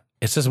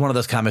it's just one of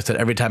those comics that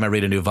every time I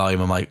read a new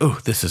volume, I'm like, oh,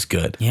 this is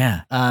good.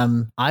 Yeah.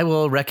 I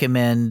will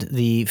recommend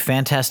the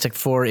Fantastic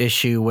Four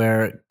issue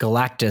where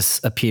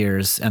Galactus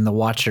appears and the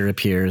Watcher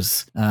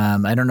appears.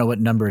 I don't know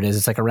what number it is.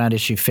 It's like around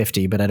issue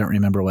 50, but I don't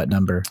remember what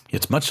number.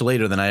 It's much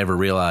later than I ever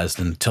realized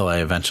until I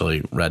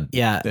eventually read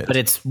it. But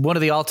it's one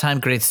of the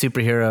all-time great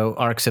superhero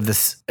arcs of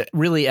this,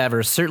 really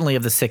ever, certainly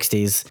of the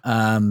 60s.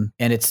 And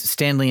it's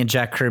Stan Lee and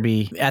Jack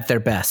Kirby at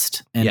their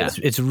best. And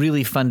it's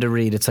really fun to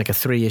read. It's like a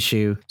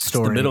 3-issue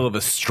story. It's the middle of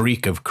a streak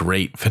of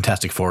great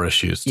Fantastic Four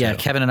issues, too. Yeah,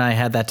 Kevin and I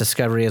had that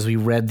discovery as we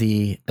read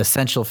the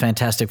Essential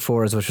Fantastic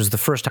Fours, which was the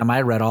first time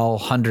I read all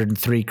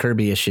 103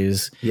 Kirby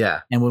issues.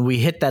 Yeah. And when we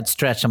hit that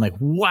stretch, I'm like,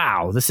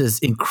 wow, this is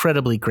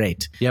incredibly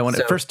great. Yeah, when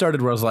it first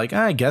started, where I was like,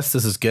 I guess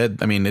this is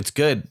good. I mean, it's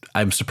good.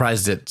 I'm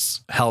surprised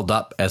it's held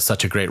up as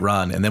such a great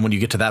run. And then when you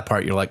get to that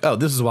part, you're like, oh,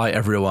 this is why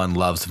everyone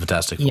loves the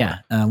Fantastic Four. Yeah.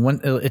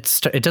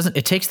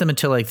 It takes them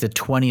until like the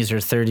 20s or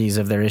 30s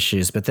of their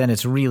issues, but then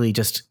it's really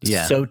just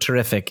so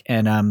terrific.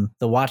 And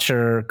the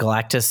Watcher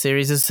Galactus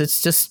series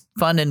it's just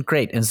fun and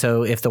great. And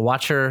so if the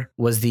Watcher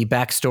was the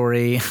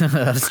backstory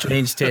of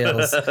Strange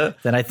Tales,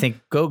 then I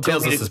think go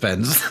Tales of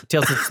Suspense.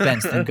 Tales of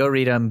Suspense. Then go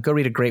read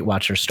a great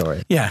Watcher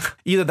story. Yeah,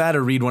 either that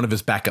or read one of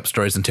his backup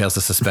stories in Tales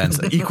of Suspense.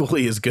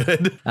 Equally as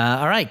good.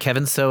 All right,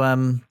 Kevin. So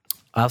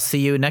I'll see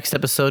you next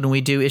episode when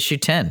we do issue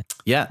 10.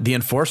 Yeah, the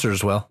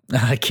Enforcers will.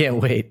 I can't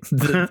wait.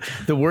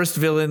 The worst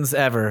villains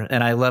ever,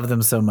 and I love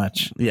them so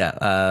much.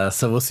 Yeah.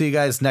 So we'll see you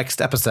guys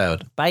next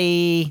episode.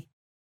 Bye.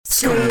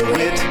 Screw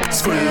it.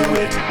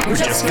 We're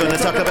just gonna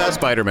talk about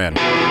Spider-Man.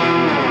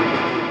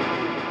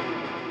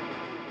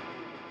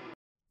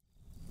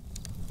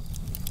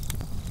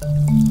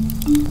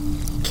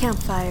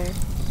 Campfire.